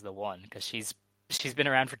Kamatani is the one, because she's been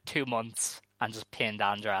around for 2 months and just pinned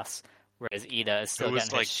Andras, whereas Ida is still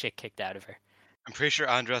getting her shit kicked out of her. I'm pretty sure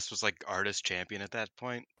Andras was like artist champion at that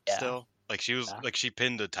point. Yeah. Still, like she was like she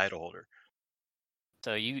pinned the title holder.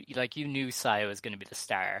 So you knew Saya was going to be the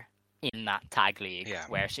star in that Tag League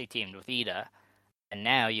where she teamed with Ida, and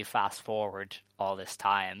now you fast forward all this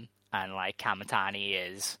time, and like Kamatani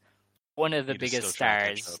is one of the biggest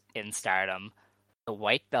stars in Stardom, the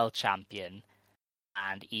white belt champion,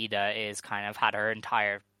 and Ida is kind of had her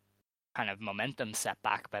entire kind of momentum set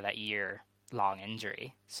back by that year-long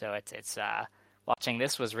injury. So it's watching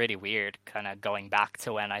this was really weird, kind of going back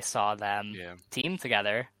to when I saw them Yeah. team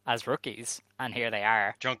together as rookies, and here they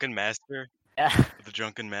are. Drunken Master, Yeah, the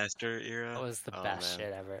Drunken Master era. that was the Oh, best man.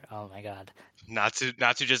 shit ever. Oh my god. Natsu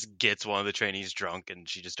just gets one of the trainees drunk and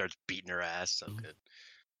she just starts beating her ass. So good.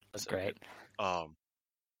 That's So great. good.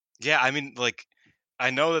 Yeah, I mean, like,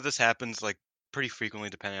 I know that this happens like pretty frequently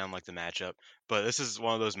depending on like the matchup, but this is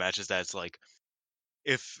one of those matches that's like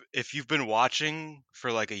if you've been watching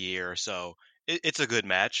for like a year or so, it's a good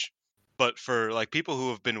match. But for like people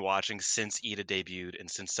who have been watching since Ida debuted and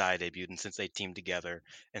since Sai debuted and since they teamed together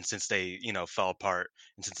and since they, fell apart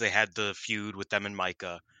and since they had the feud with them and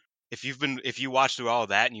Micah, if you watch through all of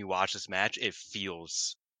that and you watch this match, it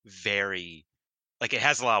feels very like it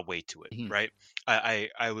has a lot of weight to it, Mhm. right?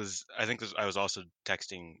 I was also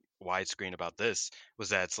texting widescreen about this, was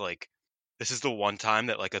that it's like this is the one time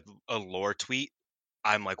that like a lore tweet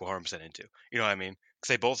I'm like 100% into. You know what I mean?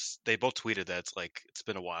 Because they both tweeted that it's like it's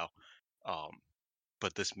been a while,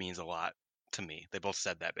 but this means a lot to me. They both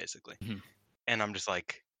said that basically, Mhm. and I'm just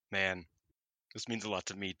like, man, this means a lot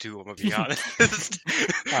to me too. I'm gonna be honest.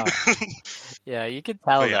 Yeah, you could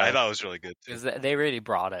tell But yeah, I though, thought it was really good too. because they really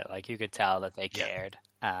brought it. Like you could tell that they Yeah. cared.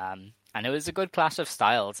 And it was a good clash of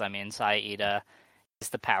styles. I mean, Saida is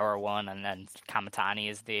the power one, and then Kamatani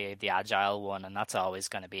is the agile one, and that's always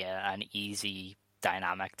going to be an easy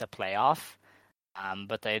dynamic to play off.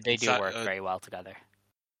 But they do work very well together.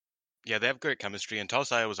 Yeah, they have great chemistry, and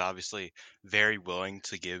Tosai was obviously very willing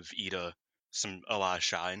to give Ida a lot of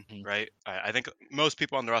shine, Mhm. right? I think most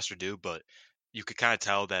people on the roster do, but you could kind of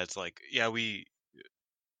tell that it's like, yeah, we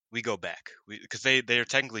go back, because they're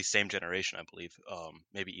technically same generation, I believe.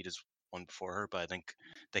 Maybe Ida's one before her, but I think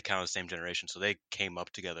they count as same generation, so they came up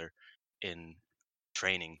together in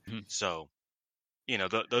training. Mhm. So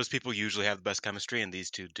those people usually have the best chemistry, and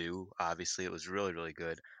these two do. Obviously, it was really, really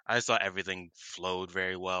good. I just thought everything flowed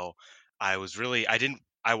very well. I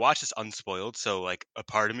watched this unspoiled, so like a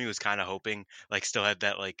part of me was kind of hoping, like, still had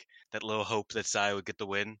that little hope that Sai would get the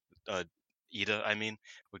win. Ida, I mean,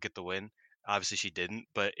 would get the win. Obviously, she didn't,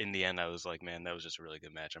 but in the end, I was like, man, that was just a really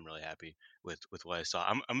good match. I'm really happy with what I saw.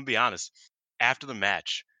 I'm gonna be honest. After the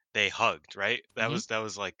match, they hugged, right? That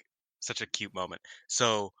was like such a cute moment.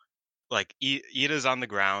 So like Ida's on the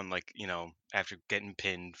ground, like, after getting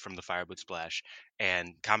pinned from the Fireboot Splash,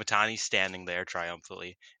 and Kamatani's standing there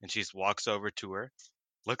triumphantly, and she just walks over to her,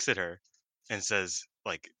 looks at her, and says,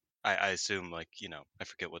 like, I assume, like, I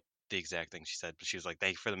forget what the exact thing she said, but she was like,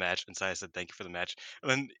 "Thank you for the match," and Saya said, "Thank you for the match," and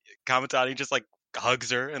then Kamatani just like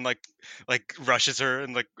hugs her and like rushes her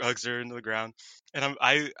and like hugs her into the ground, and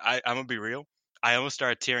I'm gonna be real. I almost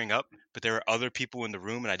started tearing up, but there were other people in the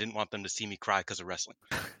room, and I didn't want them to see me cry because of wrestling.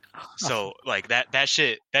 So like that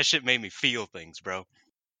shit made me feel things, bro.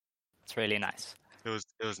 It's really nice. It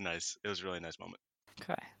was nice. It was a really nice moment.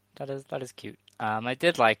 Okay, that is cute. I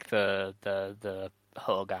did like the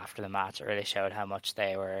hug after the match. It really showed how much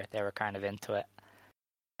they were kind of into it.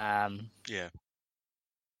 Yeah.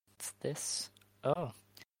 What's this? Oh,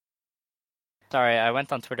 sorry, I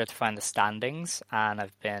went on Twitter to find the standings, and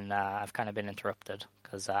I've kind of been interrupted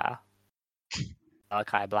because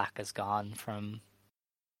Malachi Black is gone from.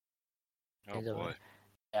 Oh boy.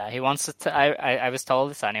 Yeah, he wants to. I was told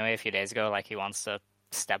this anyway a few days ago. Like he wants to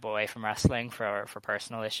step away from wrestling for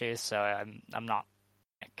personal issues. So I'm not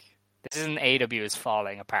like this isn't AEW's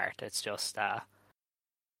falling apart. It's just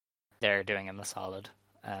they're doing him a solid.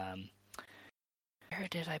 Where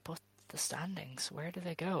did I put the standings? Where did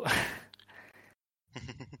they go?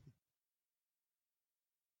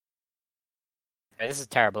 This is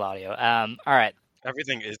terrible audio. All right.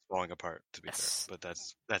 Everything is falling apart, to be Yes. fair, but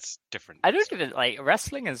that's different. I don't even like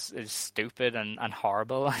wrestling is stupid and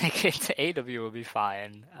horrible. Like AEW will be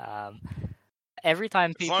fine. Every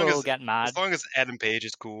time people get mad, As long as Adam Page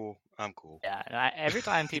is cool, I'm cool. yeah. Every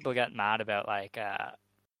time people get mad about like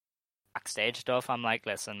backstage stuff, I'm like,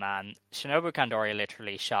 listen, man, Shinobu Kandori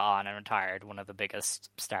literally shot on and retired one of the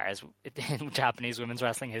biggest stars in Japanese women's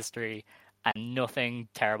wrestling history, and nothing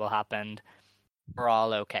terrible happened. We're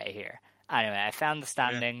all okay here. Anyway, I found the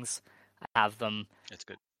standings. Yeah. I have them. That's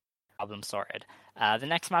good. Problem sorted. The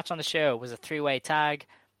next match on the show was a three-way tag.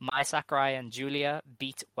 Mai Sakurai and Julia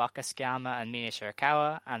beat Waka Tsukiyama and Mina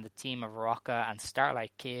Shirakawa and the team of Rocca and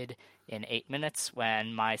Starlight Kid in 8 minutes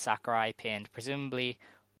when Mai Sakurai pinned presumably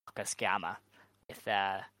Waka Tsukiyama with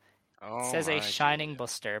it says a shining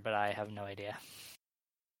buster, but I have no idea.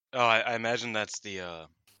 Oh, I imagine that's the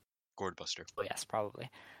Gourd Buster. Oh yes, probably.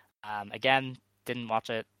 Again, didn't watch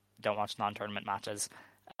it. Don't watch non-tournament matches.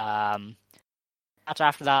 Match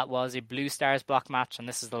after that was a Blue Stars block match, and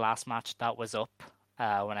this is the last match that was up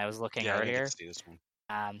when I was looking earlier. I didn't get to see this one.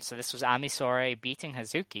 So this was Ami Sourei beating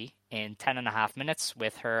Hazuki in 10.5 minutes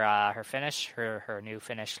with her finish, her new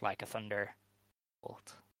finish, like a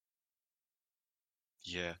thunderbolt.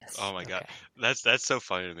 Yeah. Yes, Oh my god, okay. that's so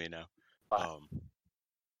funny to me now. What?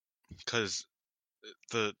 Because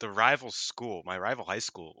the rival school, my rival high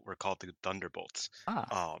school, were called the Thunderbolts.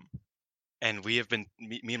 Ah, And we have been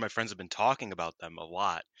me and my friends have been talking about them a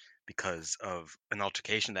lot because of an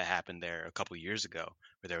altercation that happened there a couple years ago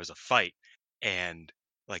where there was a fight and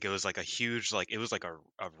like it was like a huge like it was like a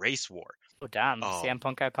race war. oh damn, Um CM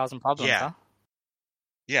Punk out causing problems, yeah, huh?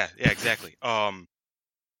 yeah, exactly.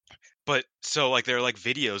 But so like there are like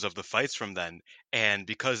videos of the fights from then, and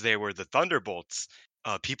because they were the Thunderbolts,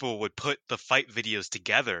 people would put the fight videos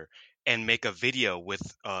together and make a video with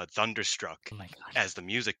Thunderstruck Oh my god, as the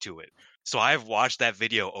music to it. So I've watched that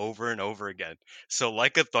video over and over again. So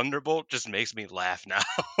like a Thunderbolt just makes me laugh now.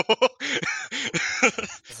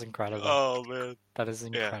 that's incredible. Oh man, That is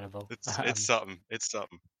yeah, incredible. it's something. It's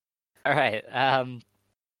something. All right.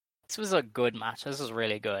 This was a good match. This was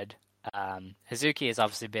really good. Hazuki has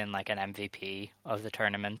obviously been like an MVP of the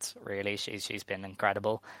tournament. Really, she's been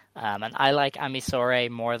incredible. And I like Ami Sourei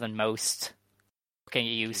more than most. Looking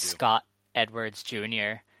at you, You do. Scott Edwards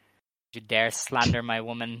Jr. You dare slander my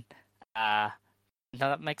woman? No,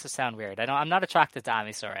 that makes it sound weird. I'm not attracted to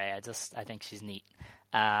Ami Sourei. I think she's neat.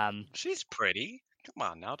 She's pretty. Come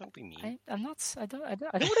on now, don't be mean. I'm not. I don't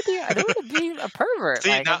want to be. I don't want to be a pervert.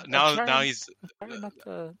 See like, now, I'm now, trying, now he's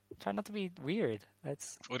trying not to be weird.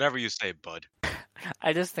 That's. whatever you say, bud.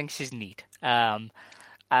 I just think she's neat. And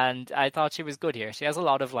I thought she was good here. She has a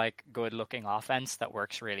lot of like good looking offense that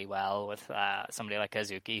works really well with somebody like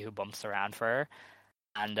Hazuki who bumps around for her.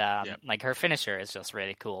 And Yep. like her finisher is just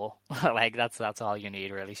really cool. Like that's all you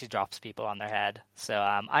need really. She drops people on their head. So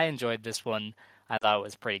I enjoyed this one. I thought it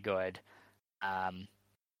was pretty good.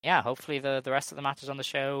 Yeah, hopefully the rest of the matches on the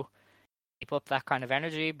show keep up that kind of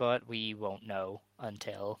energy, but we won't know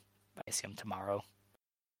until I assume tomorrow.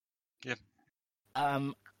 Yep.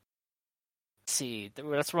 Let's see.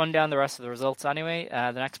 Let's run down the rest of the results anyway.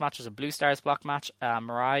 The next match was a Blue Stars block match.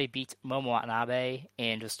 Mirai beat Momo Watanabe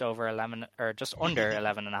in just over 11 or just under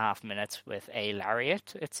 11.5 minutes with a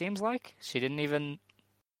lariat. It seems like she didn't even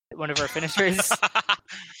hit one of her finishers.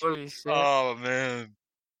 Holy shit! Oh man.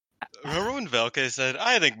 Remember when Velke said,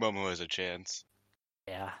 "I think Momo has a chance"?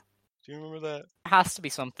 Yeah. Do you remember that? There has to be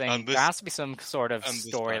something. On this- there has to be some sort of on this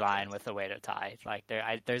storyline podcast. with the way to tie. Like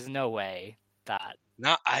there's no way that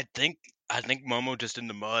No, I think Momo just in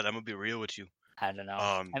the mud. I'm gonna be real with you. I don't know.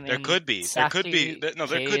 I There mean, could be. There could be. Saki, No,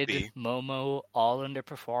 there could Cade, be. Momo all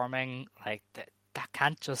underperforming. Like that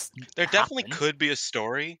can't just. There definitely happen. could be a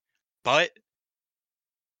story, but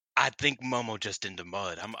I think Momo just in the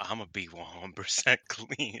mud. I'm gonna be 100%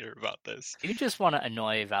 clear about this. You just want to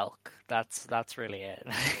annoy Velk. That's really it.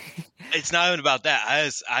 It's not even about that.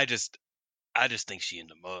 I just think she in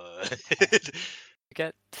the mud.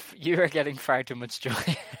 You are getting far too much joy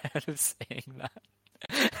out of saying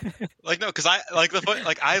that. Like no, because I like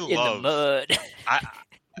I In the love mud.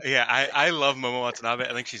 I love Momo Watanabe.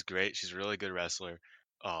 I think she's great. She's a really good wrestler.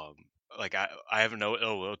 Like I have no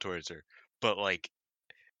ill will towards her, but like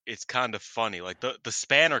it's kind of funny. Like the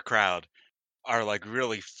Spanner crowd are like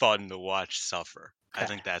really fun to watch suffer. I Okay.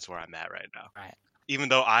 think that's where I'm at right now. Right. Even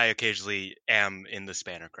though I occasionally am in the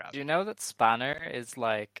Spanner crowd. Do you know that spanner is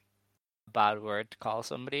like a bad word to call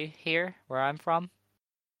somebody here where I'm from?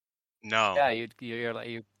 No. Yeah, you're like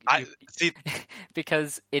you. I see.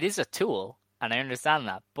 Because it is a tool, and I understand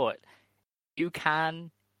that, but you can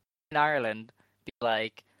in Ireland be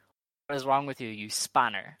like, "What is wrong with you, you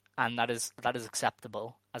spanner?" And that is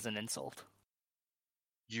acceptable as an insult.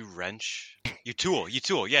 You wrench. You tool.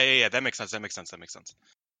 Yeah. That makes sense.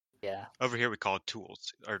 Yeah. Over here we call it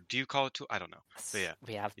tools. Or do you call it tool? I don't know. But yeah.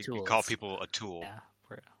 We have You tools. call people a tool. Yeah.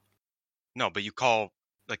 No, but you call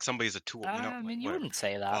like somebody's a tool. You know, I mean, like, you whatever. wouldn't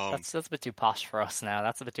say that. That's a bit too posh for us now.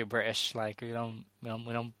 That's a bit too British. Like we don't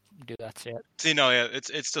do that shit. See, no, yeah,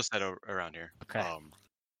 it's still said around here. Okay.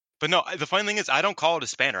 But no, the funny thing is, I don't call it a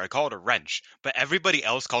spanner. I call it a wrench. But everybody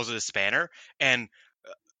else calls it a spanner, and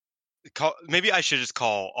maybe I should just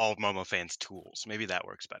call all Momo fans tools. Maybe that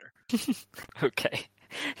works better. Okay.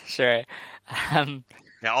 Sure.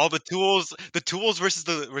 Yeah, all the tools versus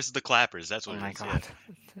the clappers. That's what Oh it my is. god.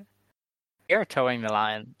 You're towing the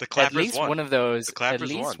line. The clappers At least won. one of those. The clappers At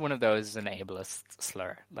least won. one of those is an ableist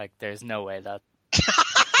slur. Like, there's no way that.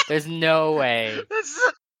 There's no way.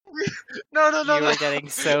 No. You are getting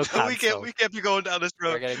so we cancelled. can't be going down this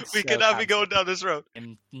You're road. getting We so cannot be going cancelled. down this road.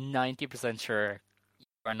 I'm 90% sure you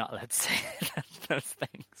are not allowed to say those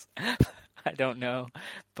things. I don't know,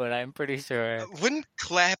 but I'm pretty sure. Wouldn't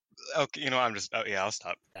clap Okay, I'm just. Oh yeah, I'll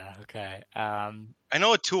stop. Okay. I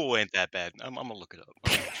know a tool ain't that bad. I'm gonna look it up.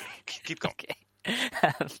 Okay, keep going. Okay.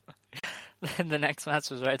 Then the next match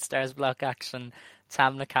was Red Stars block action.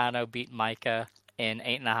 Tam Nakano beat Micah in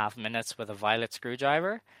 8.5 minutes with a violet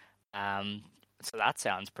screwdriver. So that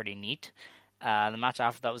sounds pretty neat. The match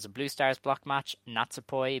after that was a Blue Stars block match.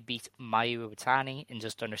 Natsupoi beat Mayu Iwatani in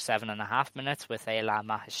just under 7.5 minutes with a La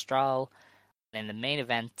Magistral. And in the main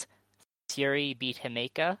event, Syuri beat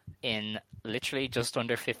Himeka in literally just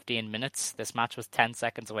under 15 minutes. This match was 10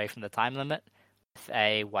 seconds away from the time limit with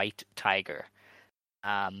a White Tiger.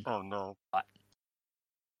 Oh no. What?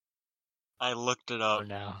 I looked it up, Oh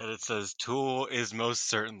no. and it says "tool" is most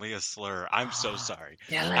certainly a slur. I'm so sorry.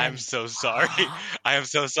 Dylan. I'm so sorry. I am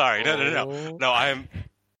so sorry. No. No, I am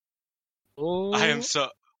so.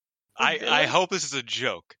 I hope this is a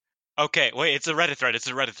joke. Okay, wait. It's a Reddit thread. It's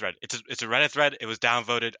a Reddit thread. It's a Reddit thread. It was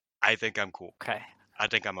downvoted. I think I'm cool. Okay. I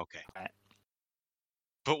think I'm okay. Right.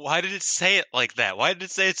 But why did it say it like that? Why did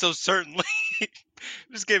it say it so certainly? It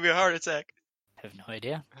just gave me a heart attack. I have no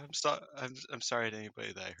idea. I'm sorry to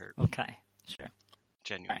anybody that I hurt. Okay, sure.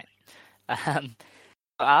 Genuinely.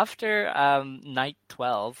 After night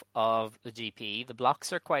 12 of the GP, the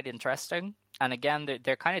blocks are quite interesting. And again,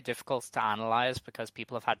 they're kind of difficult to analyze because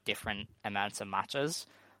people have had different amounts of matches.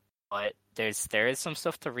 But there is some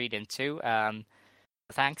stuff to read into.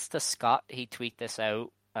 Thanks to Scott, he tweeted this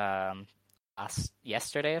out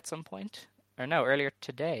yesterday at some point. Or no, earlier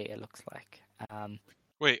today, it looks like.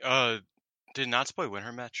 Wait, did Natsupoi win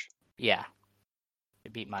her match? Yeah. They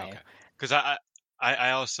beat Mayu. Okay. Because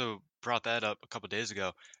I also brought that up a couple days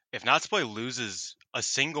ago. If Natsupoi loses a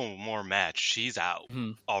single more match, she's out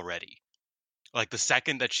already. Like the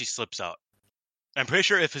second that she slips up. I'm pretty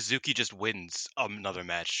sure if Hazuki just wins another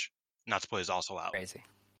match, Natsupoi is also out. Crazy.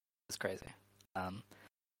 It's crazy.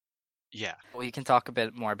 Yeah. We can talk a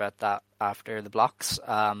bit more about that after the blocks.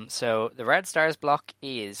 So the Red Stars block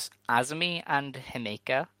is Azumi and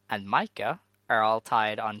Himeka and Micah are all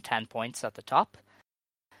tied on 10 points at the top.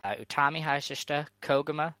 Utami Hayashishita,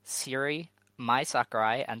 Koguma, Syuri, Mai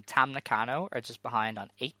Sakurai, and Tam Nakano are just behind on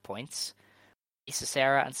 8 points.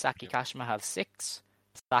 Isasera and Saki Kashima have 6.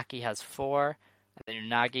 Saki has 4. And then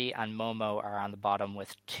Unagi and Momo are on the bottom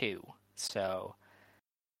with 2. So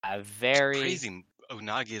a very... It's crazy.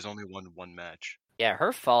 Unagi has only won one match. Yeah,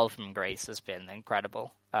 her fall from grace has been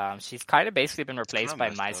incredible. She's kind of basically been replaced by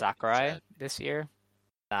Mai Sakurai this year.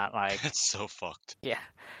 Not like... It's so fucked. Yeah.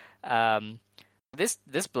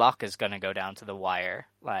 This block is going to go down to the wire.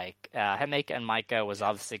 Like, Himeka and Micah was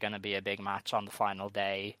obviously going to be a big match on the final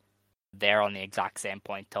day. They're on the exact same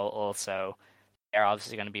point total, so they're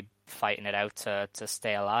obviously going to be fighting it out to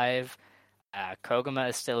stay alive. Koguma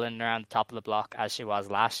is still in around the top of the block as she was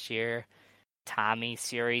last year. Tami,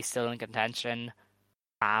 Syuri still in contention.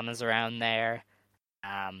 Tam is around there.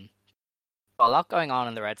 A lot going on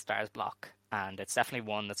in the Red Stars block, and it's definitely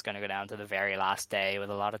one that's going to go down to the very last day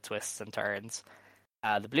with a lot of twists and turns.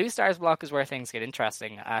 The Blue Stars block is where things get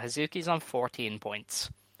interesting. Hazuki's on 14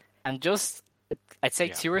 points. And just, I'd say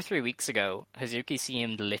 2 or 3 weeks ago, Hazuki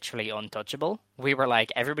seemed literally untouchable. We were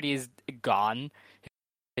like, everybody is gone.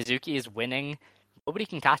 Hazuki is winning. Nobody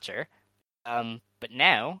can catch her. But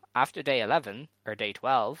now, after day 11, or day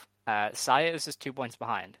 12, Saya is just 2 points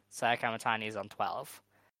behind. Saya Kamatani is on 12.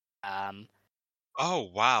 Oh,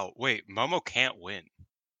 wow. Wait, Momo can't win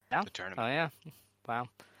the tournament. Oh, yeah. Wow.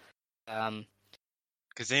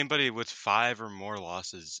 Because anybody with 5 or more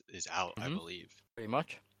losses is out, I believe. Pretty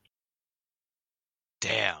much.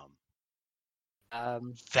 Damn.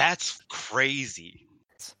 That's crazy.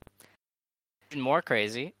 Even more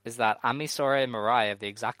crazy is that Amisora and Mirai have the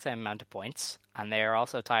exact same amount of points, and they are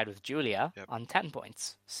also tied with Julia on 10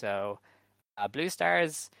 points. So, Blue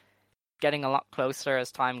Stars getting a lot closer as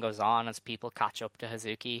time goes on, as people catch up to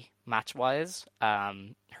Hazuki match-wise.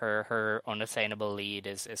 Her unattainable lead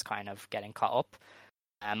is kind of getting caught up.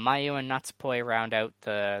 Mayu and Natsupoi round out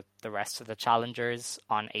the rest of the challengers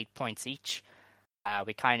on 8 points each.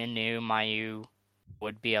 We kind of knew Mayu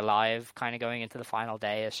would be alive kind of going into the final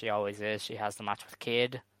day, as she always is. She has the match with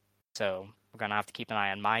Kid, so we're going to have to keep an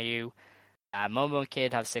eye on Mayu. Momo and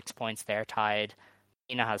Kid have 6 points, they're tied.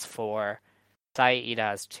 Ina has 4. Saida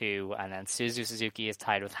has 2, and then Suzu Suzuki is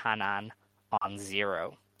tied with Hanan on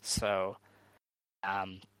 0. So,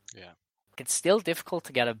 it's still difficult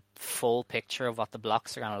to get a full picture of what the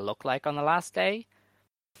blocks are going to look like on the last day.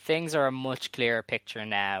 Things are a much clearer picture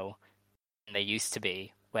now than they used to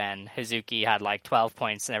be, when Hazuki had like 12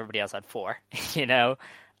 points and everybody else had 4, you know?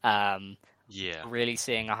 Really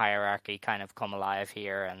seeing a hierarchy kind of come alive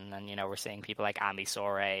here, and then, you know, we're seeing people like Ami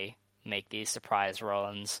Sore make these surprise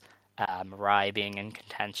runs. Mirai being in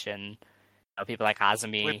contention. People like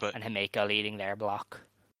Azumi Wait, but and Himeka leading their block.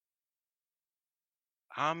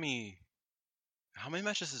 Ami, how many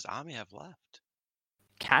matches does Ami have left?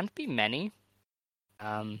 Can't be many.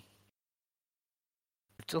 I've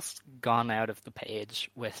just gone out of the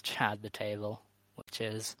page with Chad the table, which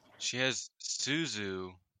is She has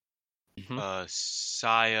Suzu, Mhm.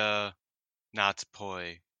 Saya,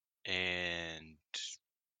 Natsupoi, and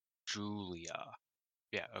Julia.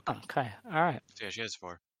 Yeah, okay. Okay. All right. So, yeah, she has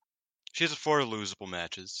 4. She has 4 losable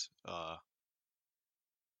matches, but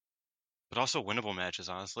also winnable matches,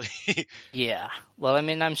 honestly. Yeah. Well, I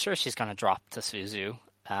mean, I'm sure she's gonna drop to Suzu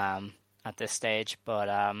at this stage, but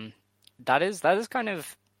that is kind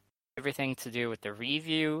of everything to do with the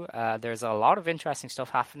review. There's a lot of interesting stuff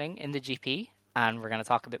happening in the GP, and we're going to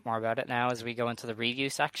talk a bit more about it now as we go into the review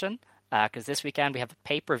section. Because this weekend we have a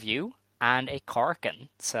pay-per-view and a Corkin,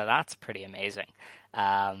 so that's pretty amazing.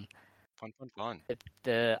 Fun.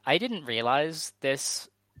 I didn't realize this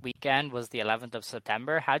weekend was the 11th of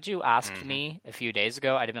September. Had you asked me a few days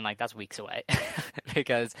ago, I'd have been like, "That's weeks away,"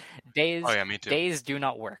 because days Oh yeah, me too. days do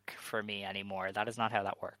not work for me anymore. That is not how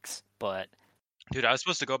that works. But Dude, I was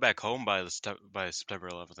supposed to go back home by September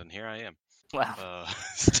 11th, and here I am, well,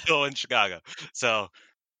 still in Chicago. So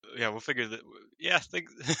yeah, we'll figure that. Yeah,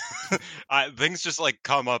 things just like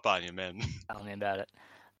come up on you, man. tell me about it.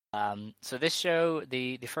 So this show,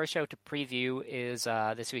 the first show to preview is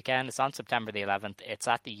this weekend. It's on September the 11th. It's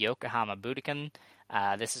at the Yokohama Budokan.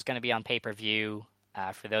 This is going to be on pay-per-view.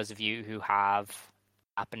 For those of you who have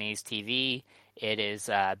Japanese TV, it is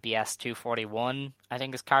BS 241, I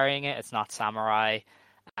think, is carrying it. It's not Samurai.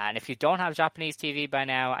 And if you don't have Japanese TV by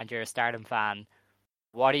now and you're a Stardom fan,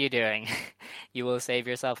 what are you doing? You will save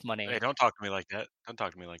yourself money. Hey, don't talk to me like that. Don't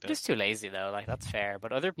talk to me like that. Just too lazy though. Like, that's fair.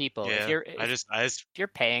 But other people, Yeah, if you're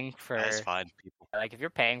paying for I just find people. like if you're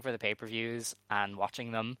paying for the pay-per-views and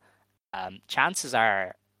watching them, chances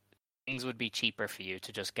are things would be cheaper for you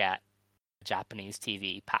to just get a Japanese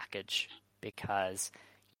TV package because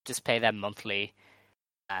you just pay them monthly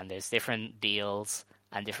and there's different deals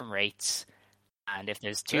and different rates. And if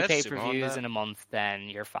there's Do 2 they have sumo on pay-per-views that? in a month, then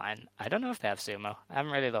you're fine. I don't know if they have sumo. I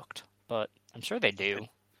haven't really looked, but I'm sure they do.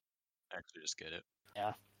 Actually, just get it.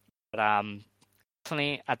 Yeah. But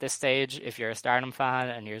definitely at this stage, if you're a Stardom fan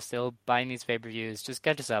and you're still buying these pay-per-views, just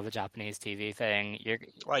get yourself a Japanese TV thing.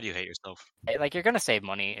 Why do you hate yourself? You're gonna save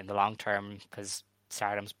money in the long term because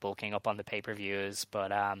Stardom's bulking up on the pay-per-views.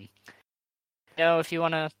 But if you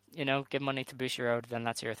wanna, give money to Bushiroad, then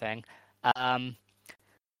that's your thing.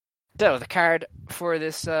 So the card for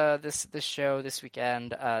this show this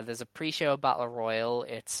weekend, there's a pre-show battle royal.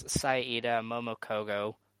 It's Saida, Momo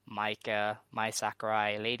Kogo, Maika, Mai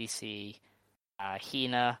Sakurai, Lady C,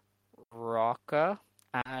 Hina, Rocca,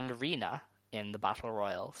 and Rina in the battle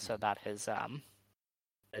royal. So that is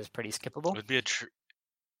pretty skippable. It'd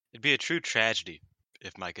be a true tragedy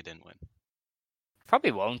if Micah didn't win.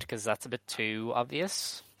 Probably won't because that's a bit too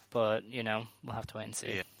obvious. But we'll have to wait and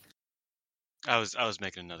see. Yeah. I was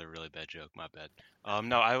making another really bad joke. My bad.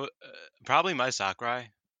 No, probably Mai Sakurai.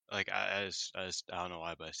 Like I don't know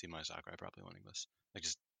why, but I see Mai Sakurai probably winning this. Like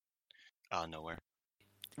just out of nowhere.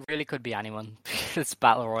 Really could be anyone because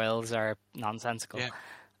battle royals are nonsensical.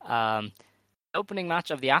 Yeah. Opening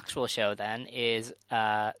match of the actual show then is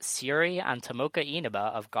Syuri and Tomoka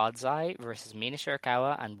Inaba of God's Eye versus Mina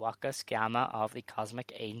Shirakawa and Waka Tsukiyama of the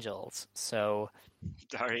Cosmic Angels. So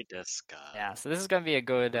Sorry, Deska. yeah, so this is going to be a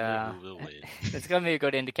good it's going to be a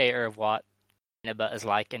good indicator of what Inaba is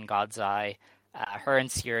like in God's Eye. Her and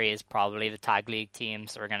Syuri is probably the tag league team,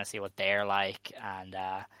 so we're going to see what they're like. And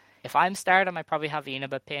if I'm Stardom, I probably have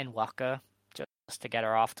Inaba pin Waka just to get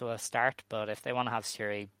her off to a start. But if they want to have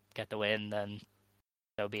Syuri get the win, then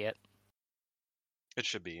so be it. It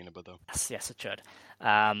should be Inaba though. Yes, it should.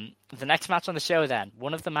 The next match on the show then,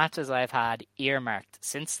 one of the matches I've had earmarked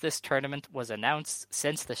since this tournament was announced,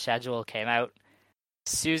 since the schedule came out.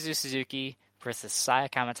 Suzu Suzuki versus Saya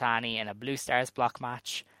Kamatani in a Blue Stars block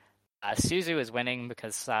match. Suzu is winning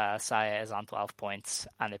because Saya is on 12 points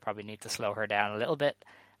and they probably need to slow her down a little bit.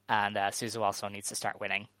 And Suzu also needs to start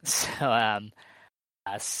winning. So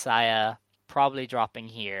Saya probably dropping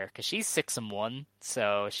here because she's 6-1,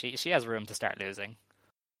 so she has room to start losing.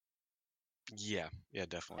 Yeah,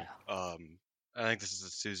 definitely. Yeah. I think this is a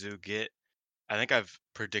Suzu get. I think I've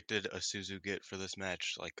predicted a Suzu get for this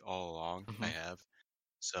match like all along. I have.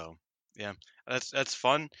 So yeah, that's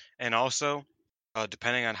fun. And also,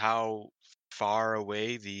 depending on how far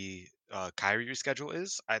away the Kairi schedule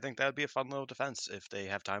is, I think that would be a fun little defense if they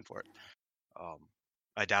have time for it.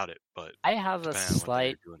 I doubt it, but I have a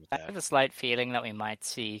slight feeling that we might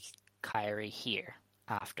see Kairi here.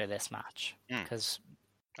 after this match, Hmm. because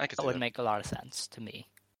I could that see would that. make a lot of sense to me.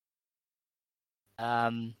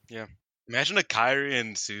 Yeah. Imagine a Kairi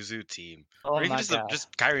and Suzu team, Oh or even my god,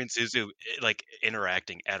 just Kairi and Suzu like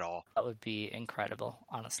interacting at all. that would be incredible,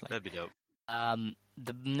 honestly. That'd be dope.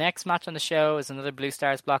 The next match on the show is another Blue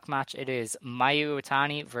Stars block match. It is Mayu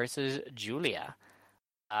Iwatani versus Julia.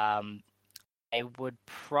 I would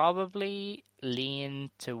probably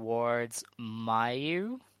lean towards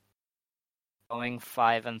Mayu going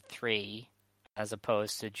 5-3 as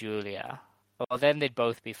opposed to Julia. Well, then they'd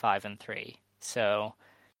both be 5-3. So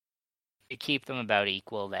you keep them about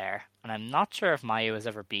equal there. And I'm not sure if Mayu has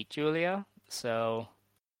ever beat Julia, so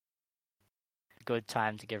good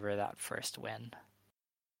time to give her that first win.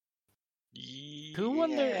 Who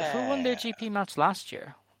won their GP match last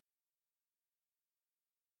year?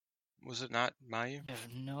 Was it not Mayu? I have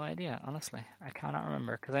no idea, honestly. I cannot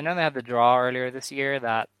remember because I know they had the draw earlier this year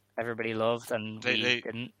that everybody loved and we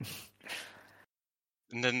didn't.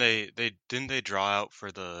 And then they draw out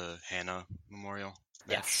for the Hannah Memorial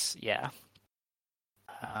match? Yes, yeah.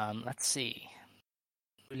 Let's see.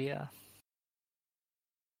 Julia.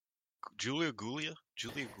 Gulia?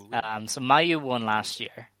 So Mayu won last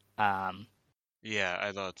year. Yeah,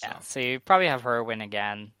 I thought so. Yeah, so you probably have her win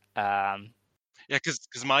again. Yeah, because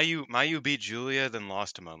Mayu beat Julia, then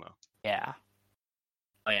lost to Momo. Yeah.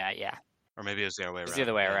 Oh yeah. Or maybe it was the other way around. It's the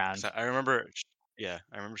other way around. 'Cause I remember. Yeah,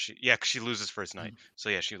 I remember she. Yeah, because she loses first night. So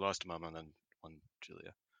yeah, she lost to Momo and then won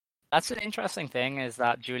Julia. That's an interesting thing is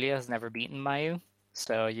that Julia has never beaten Mayu,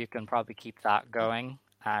 so you can probably keep that going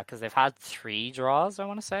because they've had 3 draws. I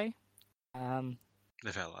want to say.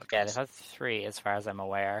 They've had a lot of draws. Yeah, they've had 3 as far as I'm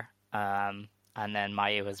aware. And then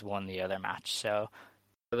Mayu has won the other match, so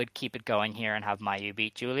I would keep it going here and have Mayu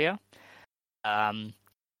beat Julia.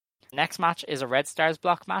 Next match is a Red Stars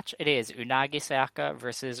block match. It is Unagi Sayaka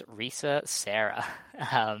versus Risa Sera.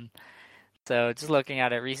 So just looking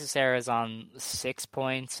at it, Risa Sera is on 6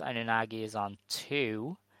 points and Unagi is on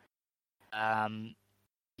 2. I'd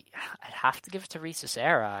have to give it to Risa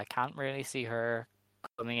Sera. I can't really see her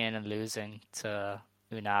coming in and losing to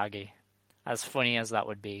Unagi, as funny as that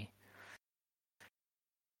would be.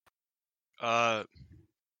 I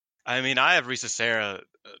mean, I have Risa Sera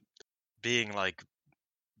being like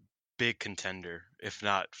big contender, if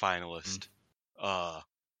not finalist.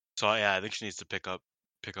 So yeah, I think she needs to pick up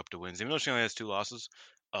the wins, even though she only has 2 losses.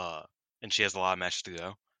 And she has a lot of matches to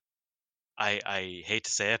go. I hate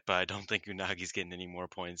to say it, but I don't think Unagi's getting any more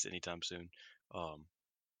points anytime soon.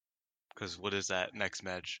 Because what is that next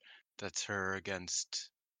match? That's her against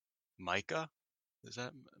Micah. Is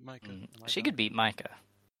that Micah? She could beat Micah.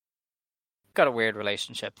 Got a weird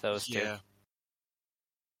relationship, those two.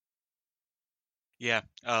 Yeah.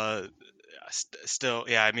 Still,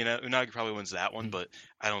 yeah. I mean, Unagi probably wins that one, but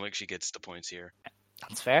I don't think she gets the points here.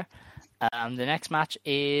 That's fair. The next match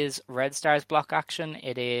is Red Stars block action.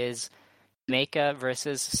 It is Himeka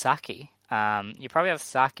versus Saki. You probably have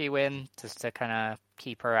Saki win just to kind of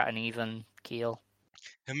keep her at an even keel.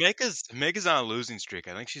 Himeka's on a losing streak.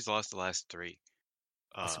 I think she's lost the last 3.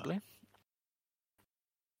 Possibly.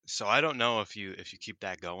 So I don't know if you keep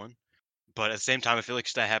that going, but at the same time, I feel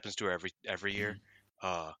like that happens to her every year.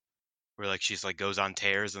 Where like she's like goes on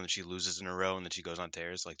tears and then she loses in a row and then she goes on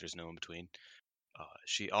tears. Like there's no in between.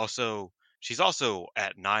 She's also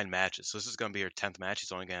at 9 matches, so this is gonna be her 10th match.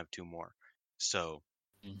 She's only gonna have 2 more, so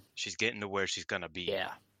she's getting to where she's gonna be.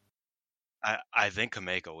 Yeah. I think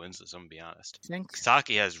Himeka wins this. I'm gonna be honest. I think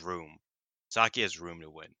Saki has room. Saki has room to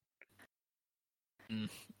win.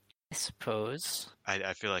 I suppose.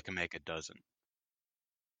 I feel like Himeka doesn't.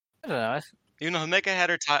 I don't know. Even though Himeka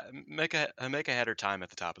had her time, Himeka had her time at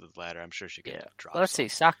the top of the ladder. I'm sure she could drop. Let's see.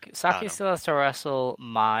 Saki still has to wrestle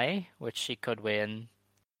Mai, which she could win.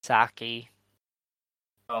 Saki,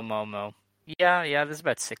 Momo. Yeah. There's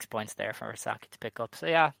about 6 points there for Saki to pick up. So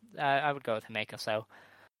yeah, I would go with Himeka. So,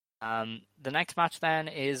 the next match then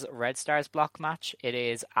is Red Stars block match. It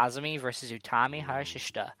is Azumi versus Utami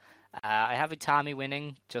Hayashishita. I have Utami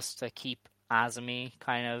winning just to keep Azumi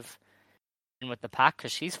kind of in with the pack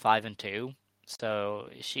because she's 5-2. So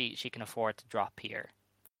she can afford to drop here.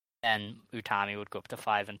 Then Utami would go up to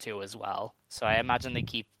 5-2 as well. So I imagine they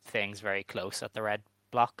keep things very close at the red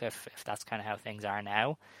block if that's kind of how things are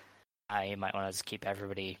now. You might want to just keep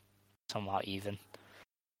everybody somewhat even.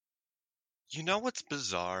 You know what's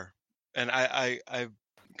bizarre? And I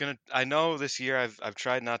know this year I've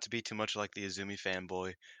tried not to be too much like the Azumi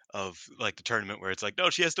fanboy of like the tournament where it's like, no,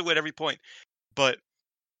 she has to win every point. But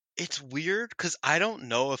it's weird because I don't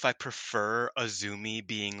know if I prefer Azumi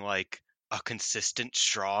being like a consistent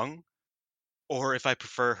strong, or if I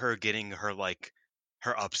prefer her getting her like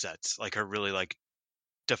her upsets, like her really like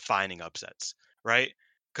defining upsets, right?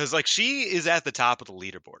 Because like she is at the top of the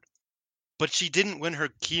leaderboard, but she didn't win her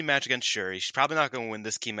key match against Shuri. She's probably not going to win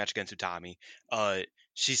this key match against Utami.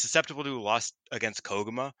 She's susceptible to a loss against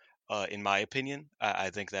Koguma, in my opinion. I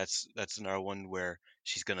think that's another one where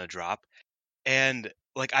she's going to drop. And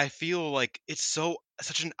like I feel like it's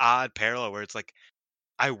such an odd parallel where it's like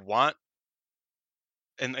I want,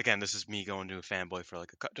 and again this is me going to a fanboy for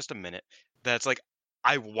like just a minute. That's like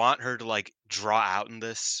I want her to like draw out in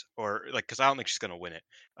this, or like because I don't think she's gonna win it.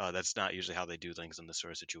 That's not usually how they do things in this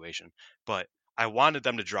sort of situation. But I wanted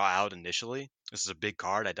them to draw out initially. This is a big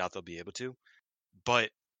card. I doubt they'll be able to. But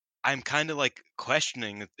I'm kind of like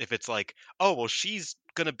questioning if it's like, oh well, she's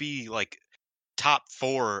gonna be like top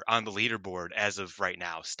 4 on the leaderboard as of right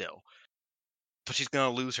now still, but she's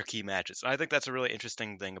gonna lose her key matches. And I think that's a really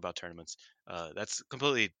interesting thing about tournaments. That's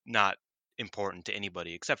completely not important to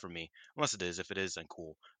anybody except for me, unless it is. If it is, then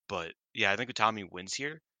cool. But yeah, I think Utami wins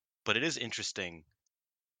here. But it is interesting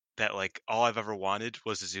that like all I've ever wanted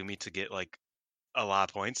was Izumi to get like a lot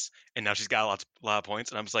of points, and now she's got a lot of points,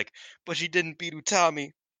 and I'm just like, but she didn't beat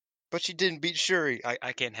Utami, but she didn't beat Shuri.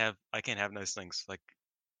 I can't have nice things. Like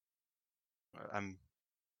I'm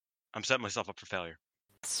setting myself up for failure.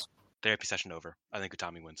 Therapy session over. I think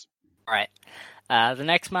Utami wins. All right. The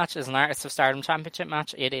next match is an Artist of Stardom Championship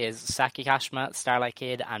match. It is Saki Kashima, Starlight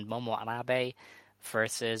Kid, and Momo Watanabe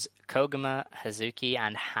versus Koguma, Hazuki,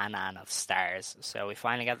 and Hanan of Stars. So we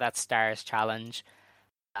finally got that Stars challenge.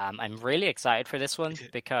 I'm really excited for this one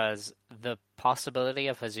because the possibility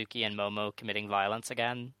of Hazuki and Momo committing violence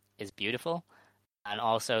again is beautiful. And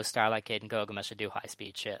also Starlight Kid and Koguma should do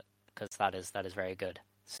high-speed shit because that is very good.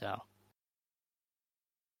 So...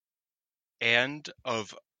 And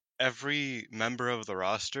of every member of the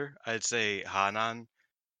roster, I'd say Hanan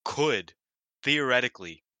could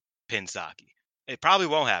theoretically pin Saki. It probably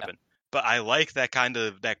won't happen, but I like that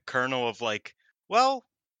that kernel of like, well,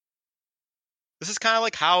 this is kind of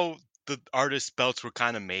like how the artist belts were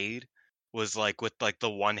kind of made, was like with like the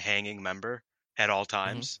one hanging member at all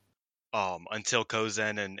times, until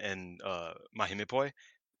Kozen and Mahimipoi.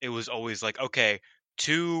 It was always like, okay,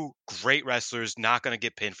 2 great wrestlers not going to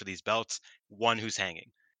get pinned for these belts, one who's hanging.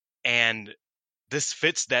 And this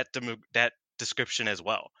fits that description as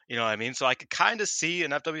well. You know what I mean? So I could kind of see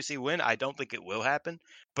an FWC win. I don't think it will happen,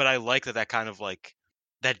 but I like that kind of like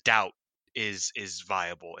that doubt is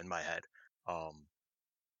viable in my head.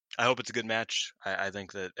 I hope it's a good match. I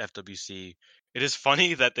think that FWC, it is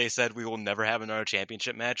funny that they said we will never have another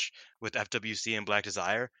championship match with FWC and Black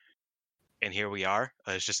Desire. And here we are.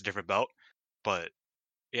 It's just a different belt. But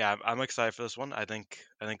yeah, I'm excited for this one. I think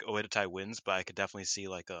Oedo Tai wins, but I could definitely see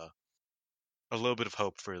like a little bit of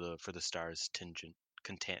hope for the Stars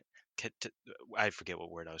content. I forget what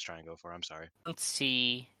word I was trying to go for. I'm sorry. I don't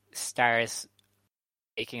see Stars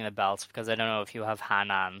taking the belts because I don't know if you have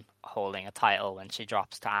Hanan holding a title when she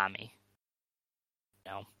drops to Ami.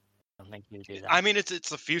 No, I don't think you do that. I mean, it's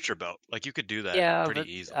a future belt. Like you could do that pretty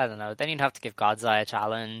easily. I don't know. Then you'd have to give God's Eye a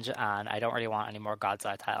challenge, and I don't really want any more God's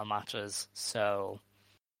Eye title matches. So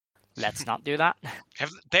let's not do that.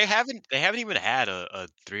 They haven't even had a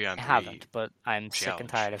 3-on-3. They haven't, but I'm sick and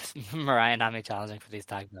tired of Mariah and Nami challenging for these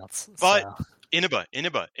tag belts. But so. Inaba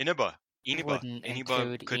Wouldn't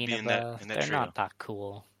include could Inaba. be in that They're trio. not that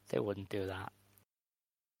cool. They wouldn't do that.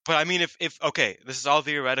 But I mean, if okay, this is all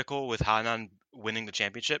theoretical with Hanan winning the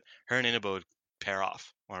championship, her and Inaba would pair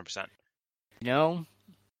off 100%. No,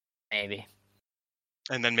 maybe.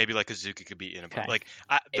 And then maybe like Hazuki could beat Inaba. Okay. Like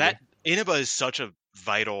that Inaba is such a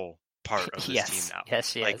vital part of this team now. Yes,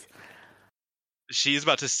 she is. She's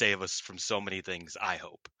about to save us from so many things, I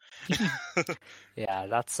hope. Yeah,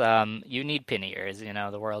 that's you need pin ears,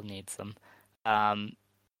 the world needs them. Yeah,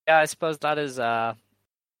 I suppose that is an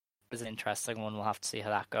interesting one. We'll have to see how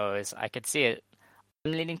that goes. I could see it.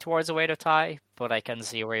 I'm leaning towards a Oedo Tai, but I can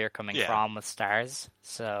see where you're coming from with Stars.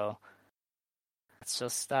 So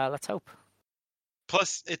let's hope.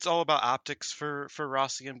 Plus, it's all about optics for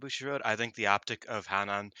Rossi and Bushiroad. I think the optic of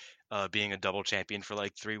Hanan being a double champion for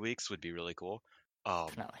like 3 weeks would be really cool.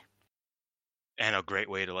 Definitely. And a great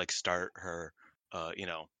way to like start her,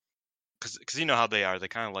 because you know how they are. They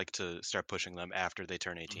kind of like to start pushing them after they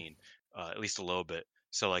turn 18, at least a little bit.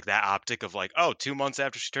 So like that optic of like, 2 months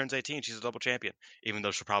after she turns 18, she's a double champion, even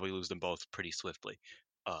though she'll probably lose them both pretty swiftly.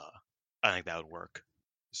 I think that would work.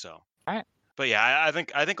 So, all right. But yeah, I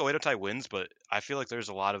think Oedo Tai wins, but I feel like there's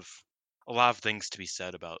a lot of things to be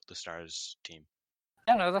said about the Stars team.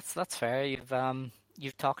 Yeah, no, that's fair.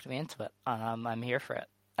 You've talked me into it. I'm here for it.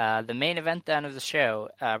 The main event then of the show,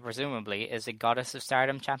 presumably, is a Goddess of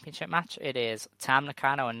Stardom Championship match. It is Tam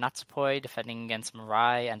Nakano and Natsupoi defending against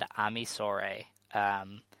Mirai and Ami Sourei.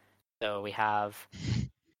 So we have.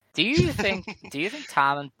 Do you think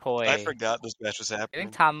Tam and Poi? I forgot this match was Do you happening.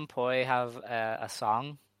 think Tam and Poi have a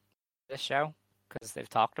song this show? Because they've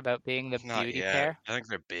talked about being the Not beauty yet. pair. I think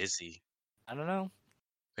they're busy. I don't know.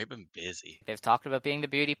 They've been busy. They've talked about being the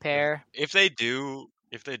beauty pair. If they do,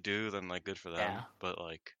 then like good for them. Yeah. But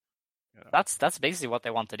like, That's basically what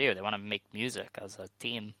they want to do. They want to make music as a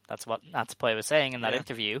team. That's what Natsupoy was saying in that Yeah.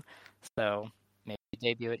 interview. So maybe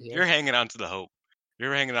debut it here. you're hanging on to the hope.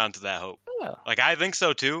 You're hanging on to that hope. Oh. Like I think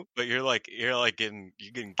so too. But you're getting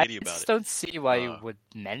giddy I about just it. don't see why you would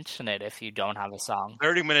mention it if you don't have a song.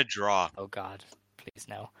 30-minute draw. Oh God, please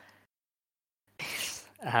no.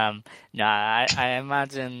 No, I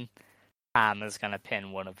imagine Tam is gonna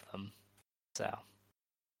pin one of them. So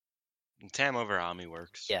And Tam over Ami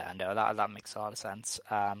works. yeah, no, that makes a lot of sense.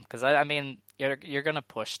 Because I mean, you're gonna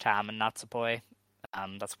push Tam and Natsupoi.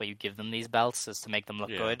 That's why you give them these belts, is to make them look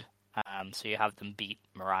Yeah. good. So you have them beat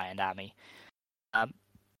Mariah and Ami.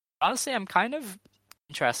 Honestly, I'm kind of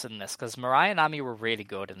interested in this because Mariah and Ami were really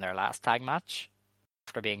good in their last tag match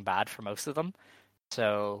after being bad for most of them.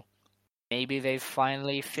 So maybe they've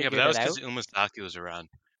finally Yeah, figured but that was it out. because Umasaki was around.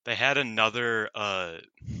 They had another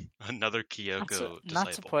Kyoko disciple.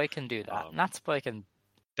 Natsupoi can do that. Natsupoi can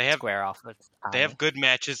They have square off with Ami. They have good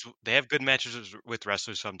matches. They have good matches with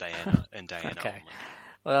wrestlers from Diana and Diana. Okay. Only.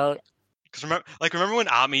 Well, Because remember when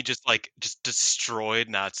Ami just destroyed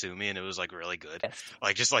Natsumi and it was like really good. yes.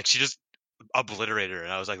 She just obliterated her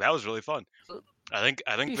and I was like, that was really fun. I think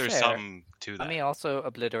be there's fair, something to that. Ami also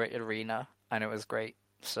obliterated Rina, and it was great.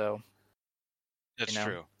 So That's you know,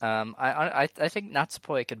 true. I think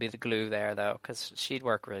Natsupoi could be the glue there though, because she'd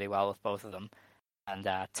work really well with both of them, and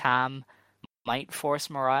Tam might force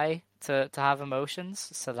Mirai to have emotions,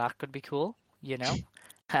 so that could be cool. You know,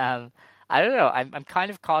 I don't know. I'm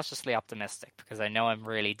kind of cautiously optimistic because I know I'm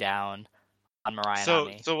really down on Mirai and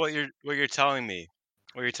Ami. So what you're telling me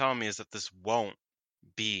is that this won't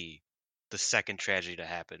be the second tragedy to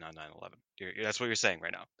happen on 9/11. That's what you're saying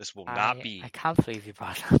right now. This will not be. I can't believe you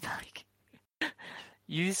brought that back.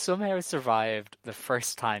 You somehow survived the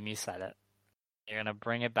first time you said it. You're gonna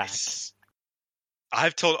bring it back.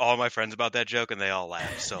 I've told all my friends about that joke and they all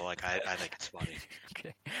laugh. So like I think it's funny.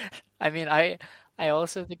 Okay. I mean, I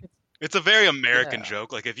also think It's a very American Yeah.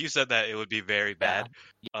 joke. Like if you said that, it would be very bad.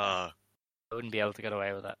 I wouldn't be able to get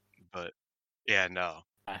away with it. But yeah, no.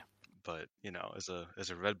 Okay. But as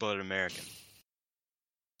a red-blooded American,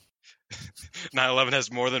 9/11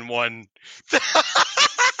 has more than one.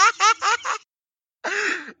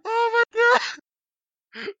 Oh my god!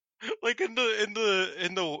 Like in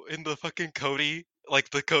the fucking Cody, like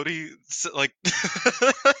the Cody, like.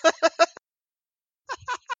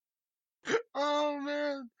 Oh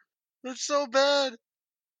man, that's so bad.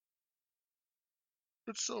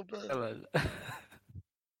 It's so bad.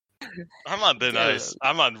 I'm on thin ice.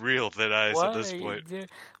 I'm on real thin ice at this point.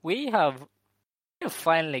 We have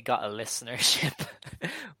finally got a listenership.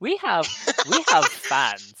 we have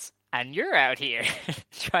fans, and you're out here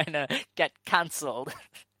trying to get cancelled.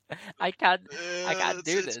 I can't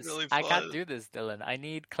do this. Really I can't fun. do this, Dylan. I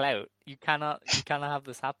need clout. You cannot have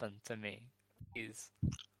this happen to me. Please.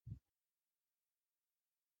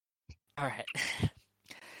 All right.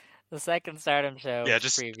 The second Stardom show Yeah,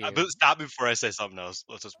 just preview stop before I say something else.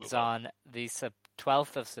 Let's just move is on. on the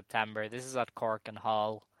 12th of September. This is at Cork and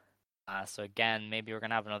Hall. So again, maybe we're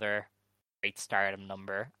gonna have another great Stardom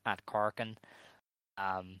number at Corkin.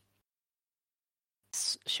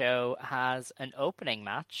 This show has an opening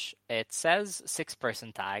match. It says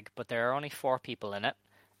 6-person tag, but there are only 4 people in it.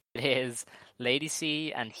 It is Lady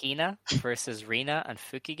C and Hina versus Rina and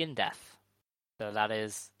Fukigen Death. So that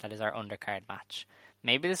is our undercard match.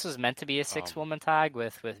 Maybe this was meant to be a 6-woman tag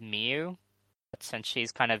with Miyu, but since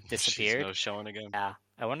she's kind of disappeared. She's no showing again. Yeah,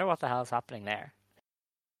 I wonder what the hell is happening there.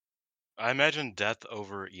 I imagine Death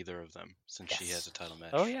over either of them since she has a title match.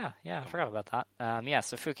 Oh yeah, I forgot about that.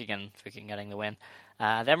 So Fukigen getting the win.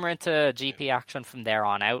 Then we're into GP action from there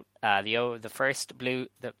on out. The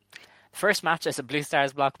first match is a Blue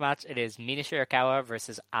Stars block match. It is Mina Shirakawa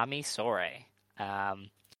versus Ami Sourei.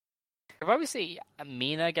 You'll probably see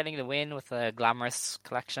Mina getting the win with a Glamorous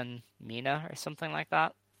Collection Mina or something like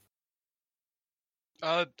that.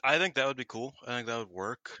 I think that would be cool. I think that would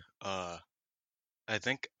work. I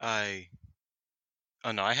think I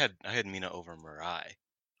had Mina over Mirai.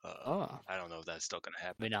 I don't know if that's still gonna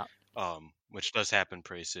happen. Maybe not. Which does happen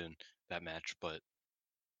pretty soon, that match. But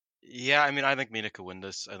yeah, I mean, I think Mina could win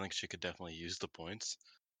this. I think she could definitely use the points.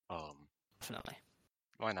 Definitely.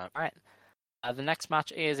 Why not? All right. The next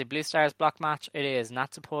match is a Blue Stars block match. It is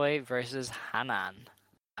Natsupoi versus Hanan.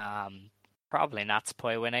 Probably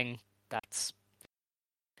Natsupoi winning. That's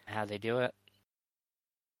how they do it.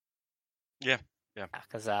 Yeah.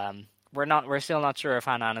 Because we're still not sure if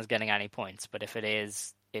Hanan is getting any points, but if it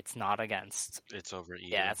is, it's not against. It's over Ida.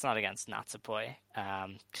 Yeah, it's not against Natsupoi.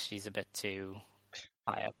 She's a bit too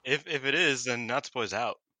high up. If it is, then Natsupoi's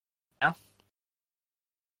out. Yeah.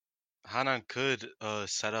 Hanan could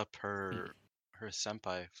set up her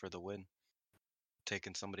senpai for the win,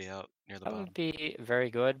 taking somebody out near the That bottom. would be very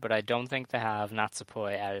good, but I don't think they have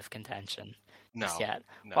Natsupoi out of contention No. just yet.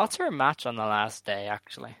 No. What's her match on the last day,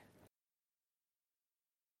 actually?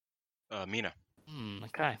 Mina.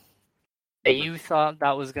 Okay. You thought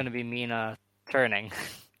that was going to be Mina turning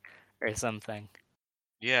or something.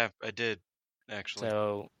 Yeah, I did, actually.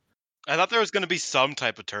 So, I thought there was going to be some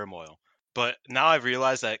type of turmoil, but now I've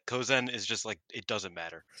realized that Kozen is just like, it doesn't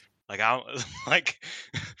matter. Like, I don't, like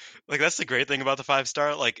that's the great thing about the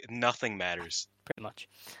 5-star. Like, nothing matters. pretty much.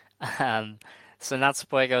 So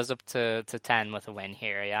Natsupoi goes up to 10 with a win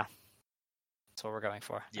here, yeah? That's what we're going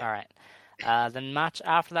for. Yeah. All right. The match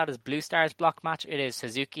after that is Blue Stars block match. It is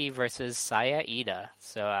Suzuki versus Saya Ida.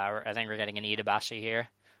 So I think we're getting an Ida Bashi here.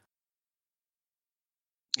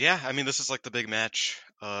 Yeah, I mean, this is like the big match.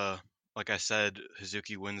 Like I said,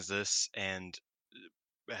 Hazuki wins this, and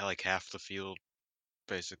like half the field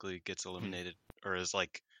basically gets eliminated, or is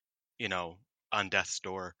like, on death's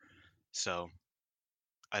door. So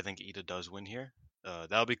I think Ida does win here.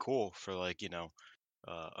 That'll be cool for like,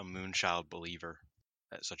 a Moonchild believer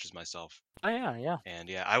such as myself. Oh, yeah. And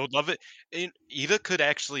yeah, I would love it. Ida could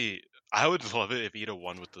actually, I would love it if Ida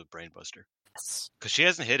won with the Brainbuster. Yes. Because she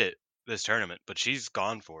hasn't hit it this tournament, but she's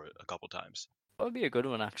gone for it a couple times. That would be a good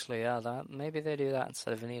one, actually, yeah. Maybe they do that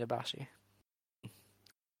instead of an Ida Bashi.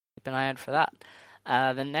 Keep an eye out for that.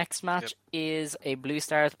 The next match is a Blue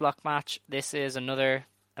Stars block match. This is another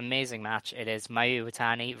amazing match. It is Mayu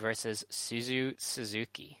Iwatani versus Suzu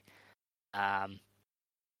Suzuki.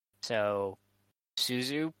 So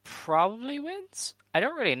Suzu probably wins? I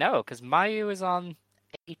don't really know, because Mayu is on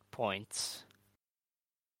 8 points.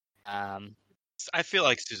 I feel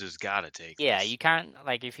like Suzu's got to take Yeah, this. you can't,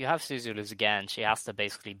 like, if you have Suzu lose again, she has to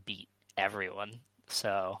basically beat everyone.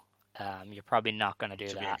 So you're probably not going to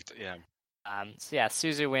do that. Yeah. So yeah,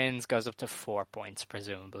 Suzu wins, goes up to 4 points,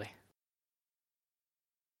 presumably.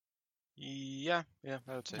 Yeah,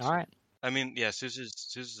 I would say so. All right. I mean, yeah,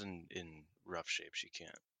 Suzu's in rough shape. She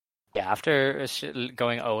can't. Yeah, after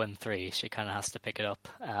going 0-3, she kind of has to pick it up.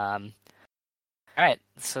 All right,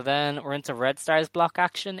 so then we're into Red Stars block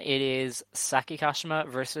action. It is Saki Kashima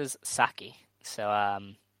versus Saki. So,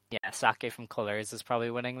 yeah, Saki from Colors is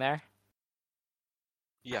probably winning there.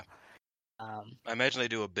 Yeah. I imagine they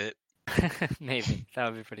do a bit. Maybe. That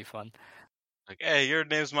would be pretty fun. Like, hey, your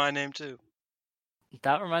name's my name too.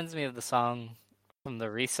 That reminds me of the song from the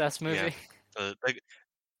Recess movie. Yeah.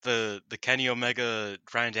 The Kenny Omega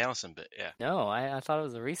Brian Danielson bit, yeah. No, I thought it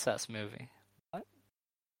was a Recess movie. What?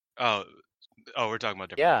 Oh, we're talking about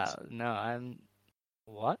different ones. No,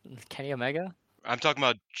 what? Kenny Omega? I'm talking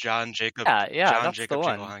about John Jacob. Yeah, John that's Jacob the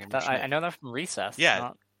one. Jingleheimer I know that from Recess. Yeah.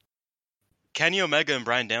 Not... Kenny Omega and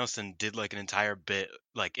Brian Danielson did like an entire bit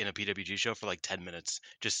like in a PWG show for like 10 minutes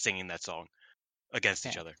just singing that song against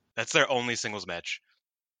each other. That's their only singles match.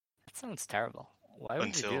 That sounds terrible. Why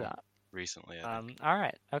would you do that? Recently, all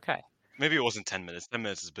right, okay. Maybe it wasn't 10 minutes. 10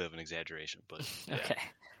 minutes is a bit of an exaggeration, but yeah. Okay.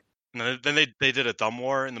 And then they did a thumb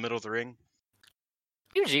war in the middle of the ring.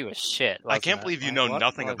 PWG was shit. I can't believe you know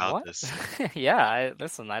nothing about this. Yeah, I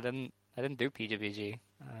didn't do PWG.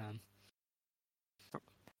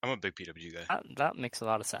 I'm a big PWG guy. That makes a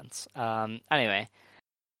lot of sense. Anyway.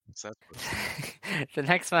 So the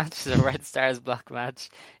next match is a Red Stars block match.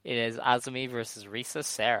 It is Azumi versus Risa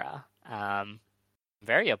Serra.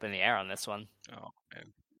 Very up in the air on this one. Oh, man.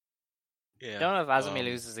 Yeah. I don't know if Azumi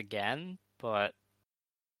loses again, but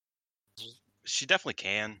she definitely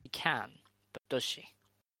can. She can, but does she?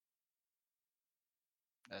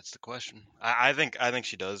 That's the question. I think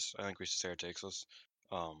she does. I think Risa Serra takes us.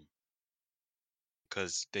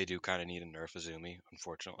 Because they do kind of need a nerf Azumi,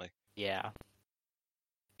 unfortunately. Yeah.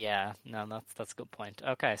 Yeah, no, that's a good point.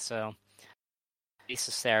 Okay, so Risa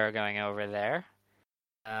Serra going over there.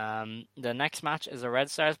 The next match is a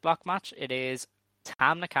Red Stars block match. It is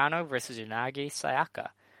Tam Nakano versus Unagi Sayaka.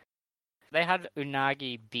 They had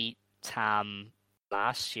Unagi beat Tam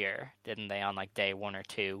last year, didn't they, on like day 1 or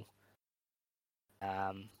 2?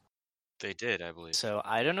 They did, I believe. So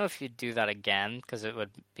I don't know if you'd do that again, because it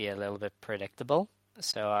would be a little bit predictable.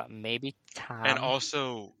 So maybe Tam... And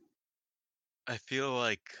also, I feel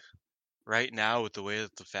like right now, with the way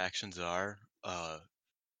that the factions are,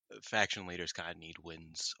 faction leaders kind of need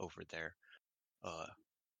wins over their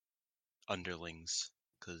underlings,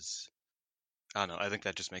 because I don't know. I think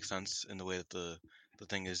that just makes sense in the way that the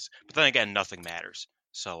thing is. But then again, nothing matters.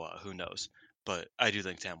 So who knows? But I do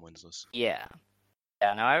think Tam wins this. Yeah.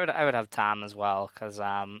 Yeah, no, I would have Tam as well, because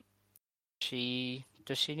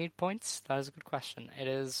does she need points? That is a good question. It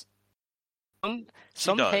is.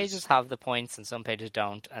 Some does. pages have the points and some pages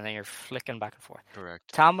don't, and then you're flicking back and forth.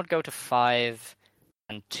 Correct. Tam would go to 5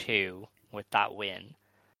 and 2 with that win.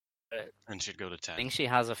 And she'd go to I 10. think she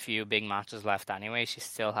has a few big matches left anyway. She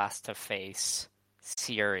still has to face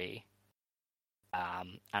Siri,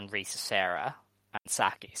 and Risa Sarah and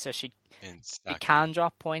Saki. So she can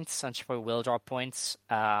drop points, and she probably will drop points.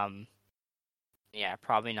 Yeah,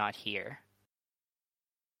 probably not here.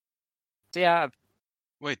 So yeah.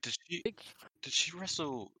 Wait, did she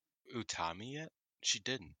wrestle Utami yet? She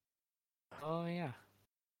didn't. Oh yeah.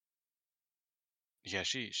 Yeah,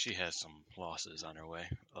 she has some losses on her way.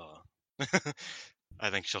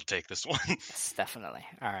 I think she'll take this one. Yes, definitely.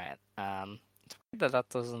 All right. It's weird that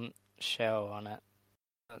doesn't show on it.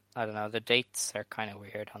 I don't know. The dates are kind of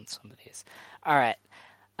weird on some of these. All right.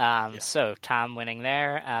 So Tam winning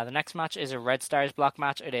there. The next match is a Red Stars block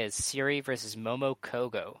match. It is Siri versus Momo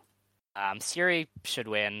Kogo. Siri should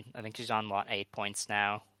win. I think she's on 8 points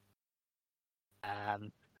now. Yeah,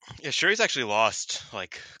 Shuri's actually lost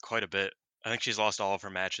quite a bit. I think she's lost all of her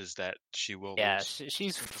matches that she will lose. Yeah,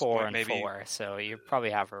 she's 4 and 4, so you probably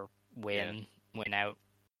have her win out.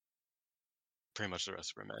 Pretty much the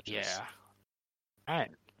rest of her matches. Yeah. All right.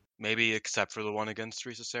 Maybe except for the one against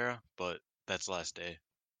Risa Sarah, but that's last day.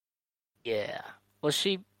 Yeah. Would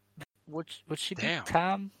she beat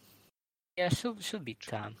Tam? Yeah, she'll beat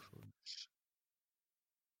Tam.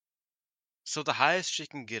 So the highest she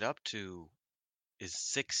can get up to is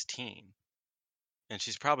 16. And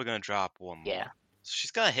she's probably going to drop one more. Yeah. So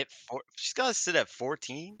she's going to hit she's going to sit at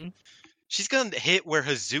 14. Mm-hmm. She's going to hit where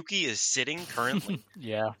Hazuki is sitting currently.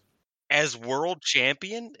 Yeah. As world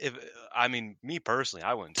champion. Me personally,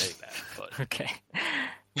 I wouldn't take that, but okay.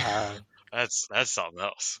 that's something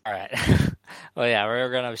else. All right. Well, yeah,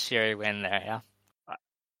 we're going to have Shiri win there, yeah?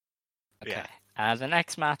 Okay. Yeah. The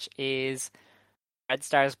next match is Red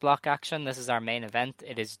Stars block action. This is our main event.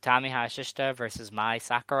 It is Utami Hayashishita versus Mai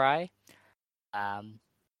Sakurai.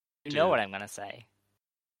 You know what I'm going to say.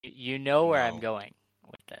 You know where I'm going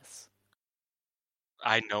with this.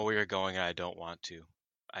 I know where you're going, and I don't want to.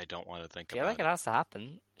 I don't want to think about it. I feel like it has to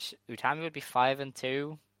happen. Utami would be 5 and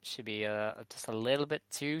 2. Should be just a little bit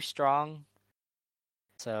too strong.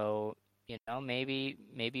 So, maybe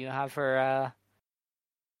you have her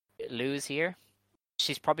lose here.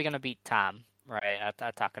 She's probably going to beat Tam, right, at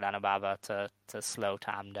Takadana Baba to slow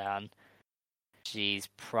Tam down. She's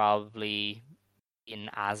probably in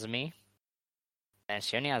Azumi. And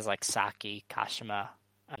she only has Saki, Kashima,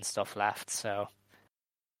 and stuff left, so...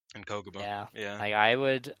 And Koguma. Yeah. I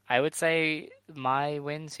would say Mai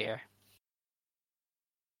wins here.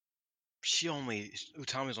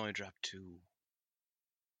 Utami's only dropped 2.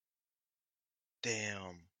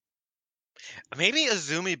 Damn. Maybe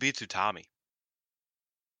Azumi beats Utami.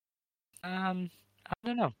 I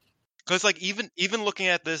don't know. Because even looking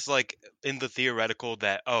at this in the theoretical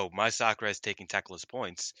that Mai Sakurai is taking Tekla's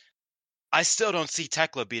points, I still don't see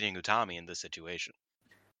Tekla beating Utami in this situation.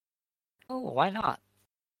 Oh, why not?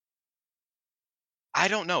 I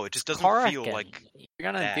don't know. It just doesn't feel like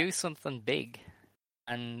you're gonna do something big,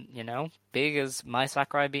 and big as Mai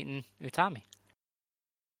Sakurai beating Utami.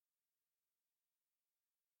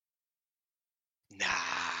 Nah.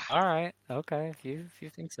 All right. Okay. If you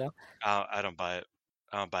think so. I don't buy it.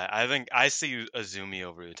 I think I see Azumi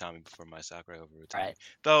over Utami before Mai Sakurai over Utami. Right.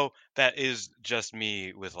 Though that is just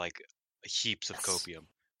me with heaps of copium,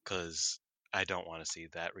 because I don't want to see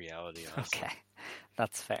that reality. Honestly. Okay,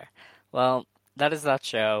 that's fair. Well, that is that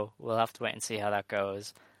show. We'll have to wait and see how that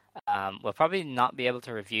goes. We'll probably not be able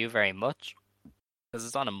to review very much because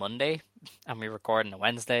it's on a Monday and we record on a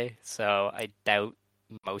Wednesday, so I doubt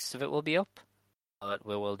most of it will be up. But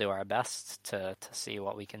we will do our best to see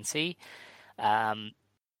what we can see.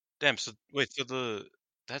 Damn. So wait. So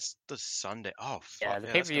that's the Sunday. Oh, fuck. Yeah, the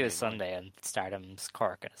pay-per-view is Sunday and Stardom's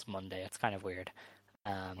Cork and it's Monday. It's kind of weird.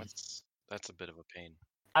 That's a bit of a pain.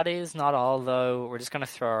 That is not all, though. We're just going to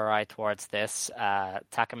throw our eye towards this.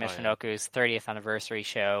 Taka Michinoku's 30th anniversary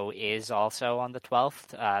show is also on the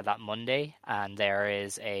 12th, that Monday, and there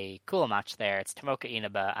is a cool match there. It's Tomoka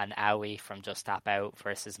Inaba and Aoi from Just Tap Out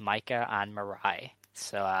versus Maika and Mirai.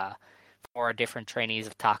 So 4 different trainees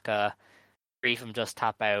of Taka, 3 from Just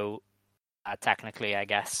Tap Out, technically, I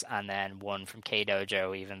guess, and then 1 from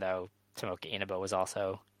K-Dojo, even though Tomoka Inaba was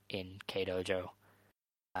also in K-Dojo.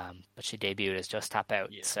 But she debuted as Just Tap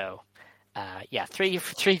Out. Yeah. So, 3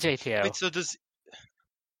 JTO. Wait, so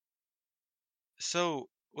So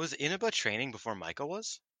was Inaba training before Micah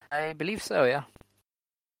was? I believe so, yeah.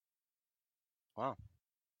 Wow.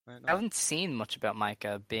 I didn't know. I haven't seen much about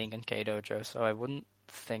Micah being in K-Dojo, so I wouldn't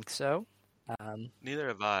think so. Neither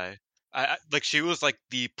have I. I like she was like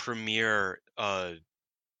the premier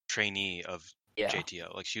trainee of Yeah.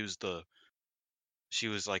 JTO. Like she was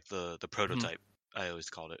like the prototype. I always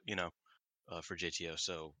called it, for JTO.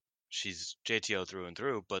 So she's JTO through and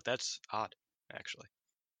through, but that's odd, actually.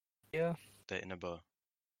 Yeah. That Inaba.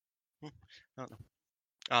 I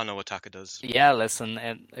don't know what Taka does. Yeah,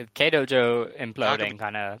 listen, K-Dojo imploding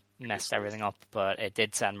kind of messed everything up, but it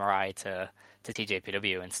did send Mirai to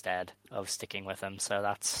TJPW instead of sticking with him, so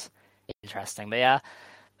that's interesting. But yeah,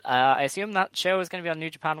 I assume that show is going to be on New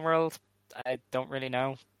Japan World. I don't really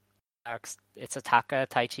know. It's Taka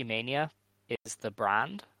Taichi Mania is the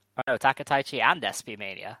brand. Oh no, Taka Taichi and SP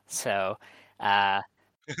Mania. So they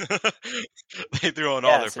threw on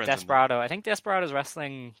all their so friends. Desperado. I think Desperado's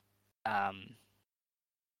wrestling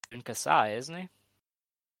in Kasai, isn't he?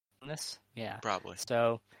 On this? Yeah. Probably.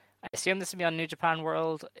 So I assume this will be on New Japan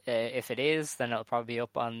World. If it is, then it'll probably be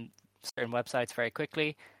up on certain websites very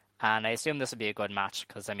quickly. And I assume this will be a good match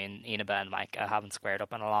because, I mean, Inaba and Micah haven't squared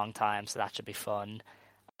up in a long time, so that should be fun.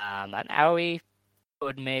 And Aoi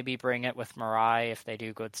could maybe bring it with Mirai if they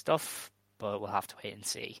do good stuff, but we'll have to wait and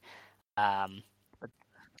see.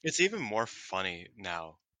 It's even more funny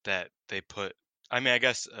now that they put. I mean, I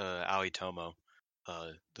guess Aoi Tomo.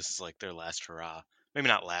 This is like their last hurrah. Maybe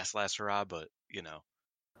not last hurrah, but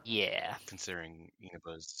Yeah. considering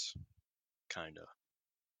Inaba's kind of,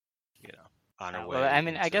 on her way. Well, I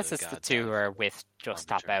mean, I into guess it's the God's two eye who are with Just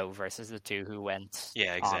Tap arbiter. Out versus the two who went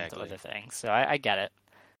Yeah, on exactly. to other things. So I get it.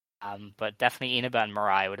 But definitely Inaba and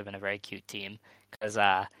Mirai would have been a very cute team because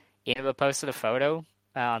Inaba posted a photo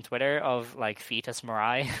on Twitter of like fetus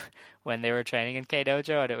Mirai when they were training in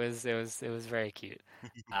K-Dojo, and it was very cute.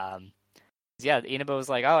 Yeah, Inaba was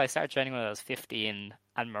like, "Oh, I started training when I was 15,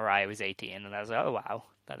 and Mirai was 18," and I was like, "Oh wow,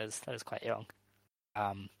 that is quite young."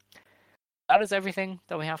 That is everything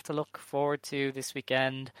that we have to look forward to this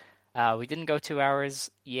weekend. We didn't go 2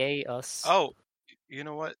 hours. Yay us! Oh, you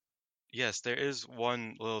know what? Yes, there is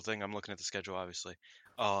one little thing. I'm looking at the schedule, obviously.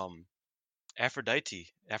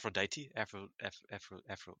 Aphrodite.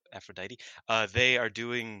 They are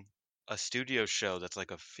doing a studio show that's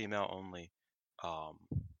like a female only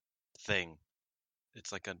thing.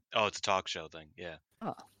 It's like it's a talk show thing. Yeah.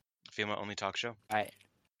 Oh. Female only talk show Right.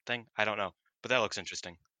 thing. I don't know, but that looks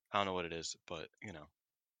interesting. I don't know what it is, but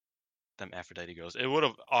them Aphrodite girls. It would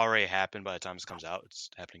have already happened by the time this comes out. It's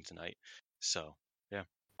happening tonight. So yeah.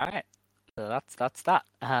 All right. So that's that.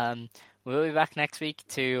 We'll be back next week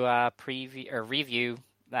to preview or review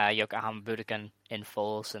Yokohama Budokan in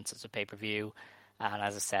full since it's a pay-per-view. And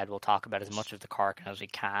as I said, we'll talk about as much of the Korakuen as we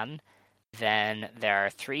can. Then there are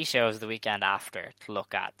 3 shows the weekend after to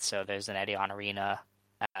look at. So there's an Edion Arena.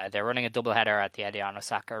 They're running a doubleheader at the Edion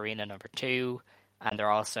Osaka Arena number 2, and they're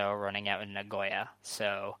also running out in Nagoya.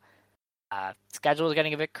 So schedule is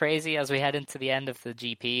getting a bit crazy as we head into the end of the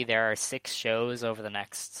GP. There are 6 shows over the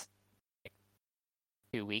next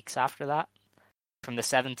 2 weeks after that. From the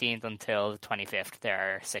 17th until the 25th,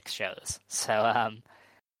 there are 6 shows. So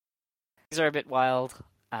these are a bit wild,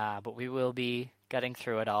 but we will be getting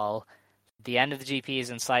through it all. The end of the GP is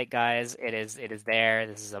in sight, guys. It is there.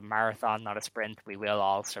 This is a marathon, not a sprint. We will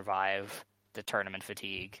all survive the tournament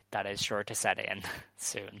fatigue that is sure to set in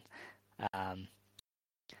soon.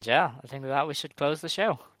 Yeah, I think with that we should close the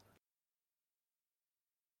show.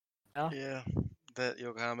 Yeah, that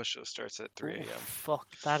Yokohama show starts at 3 a.m. Fuck,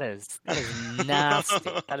 that is nasty.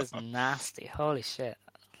 That is nasty. Holy shit.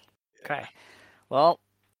 Okay. Well,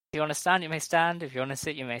 if you want to stand, you may stand. If you want to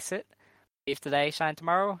sit, you may sit. Believe today, shine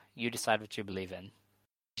tomorrow. You decide what you believe in.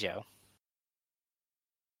 Joe.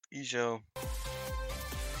 Ijo.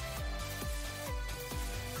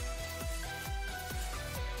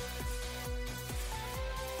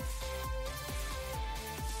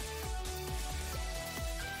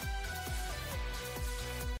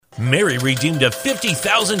 Mary redeemed a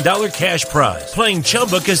 $50,000 cash prize playing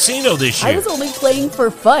Chumba Casino this year. I was only playing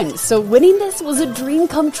for fun, so winning this was a dream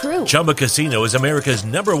come true. Chumba Casino is America's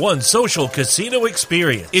 #1 social casino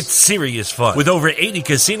experience. It's serious fun. With over 80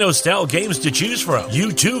 casino-style games to choose from,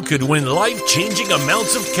 you too could win life-changing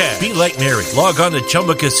amounts of cash. Be like Mary. Log on to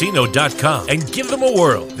ChumbaCasino.com and give them a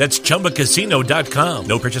whirl. That's ChumbaCasino.com.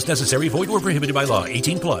 No purchase necessary. Void where prohibited by law.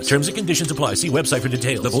 18+. Terms and conditions apply. See website for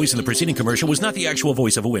details. The voice in the preceding commercial was not the actual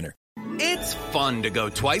voice of a winner. It's fun to go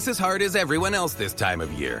twice as hard as everyone else this time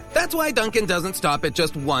of year. That's why Dunkin' doesn't stop at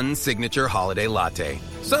just one signature holiday latte.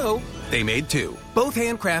 So, They made two, both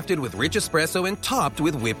handcrafted with rich espresso and topped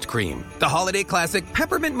with whipped cream. The holiday classic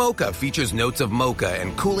Peppermint Mocha features notes of mocha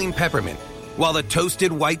and cooling peppermint, while the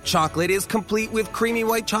toasted white chocolate is complete with creamy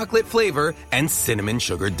white chocolate flavor and cinnamon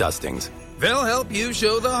sugar dustings. They'll help you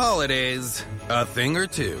show the holidays a thing or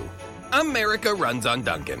two. America runs on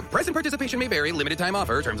Dunkin'. Price and participation may vary. Limited time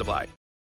offer. Terms apply.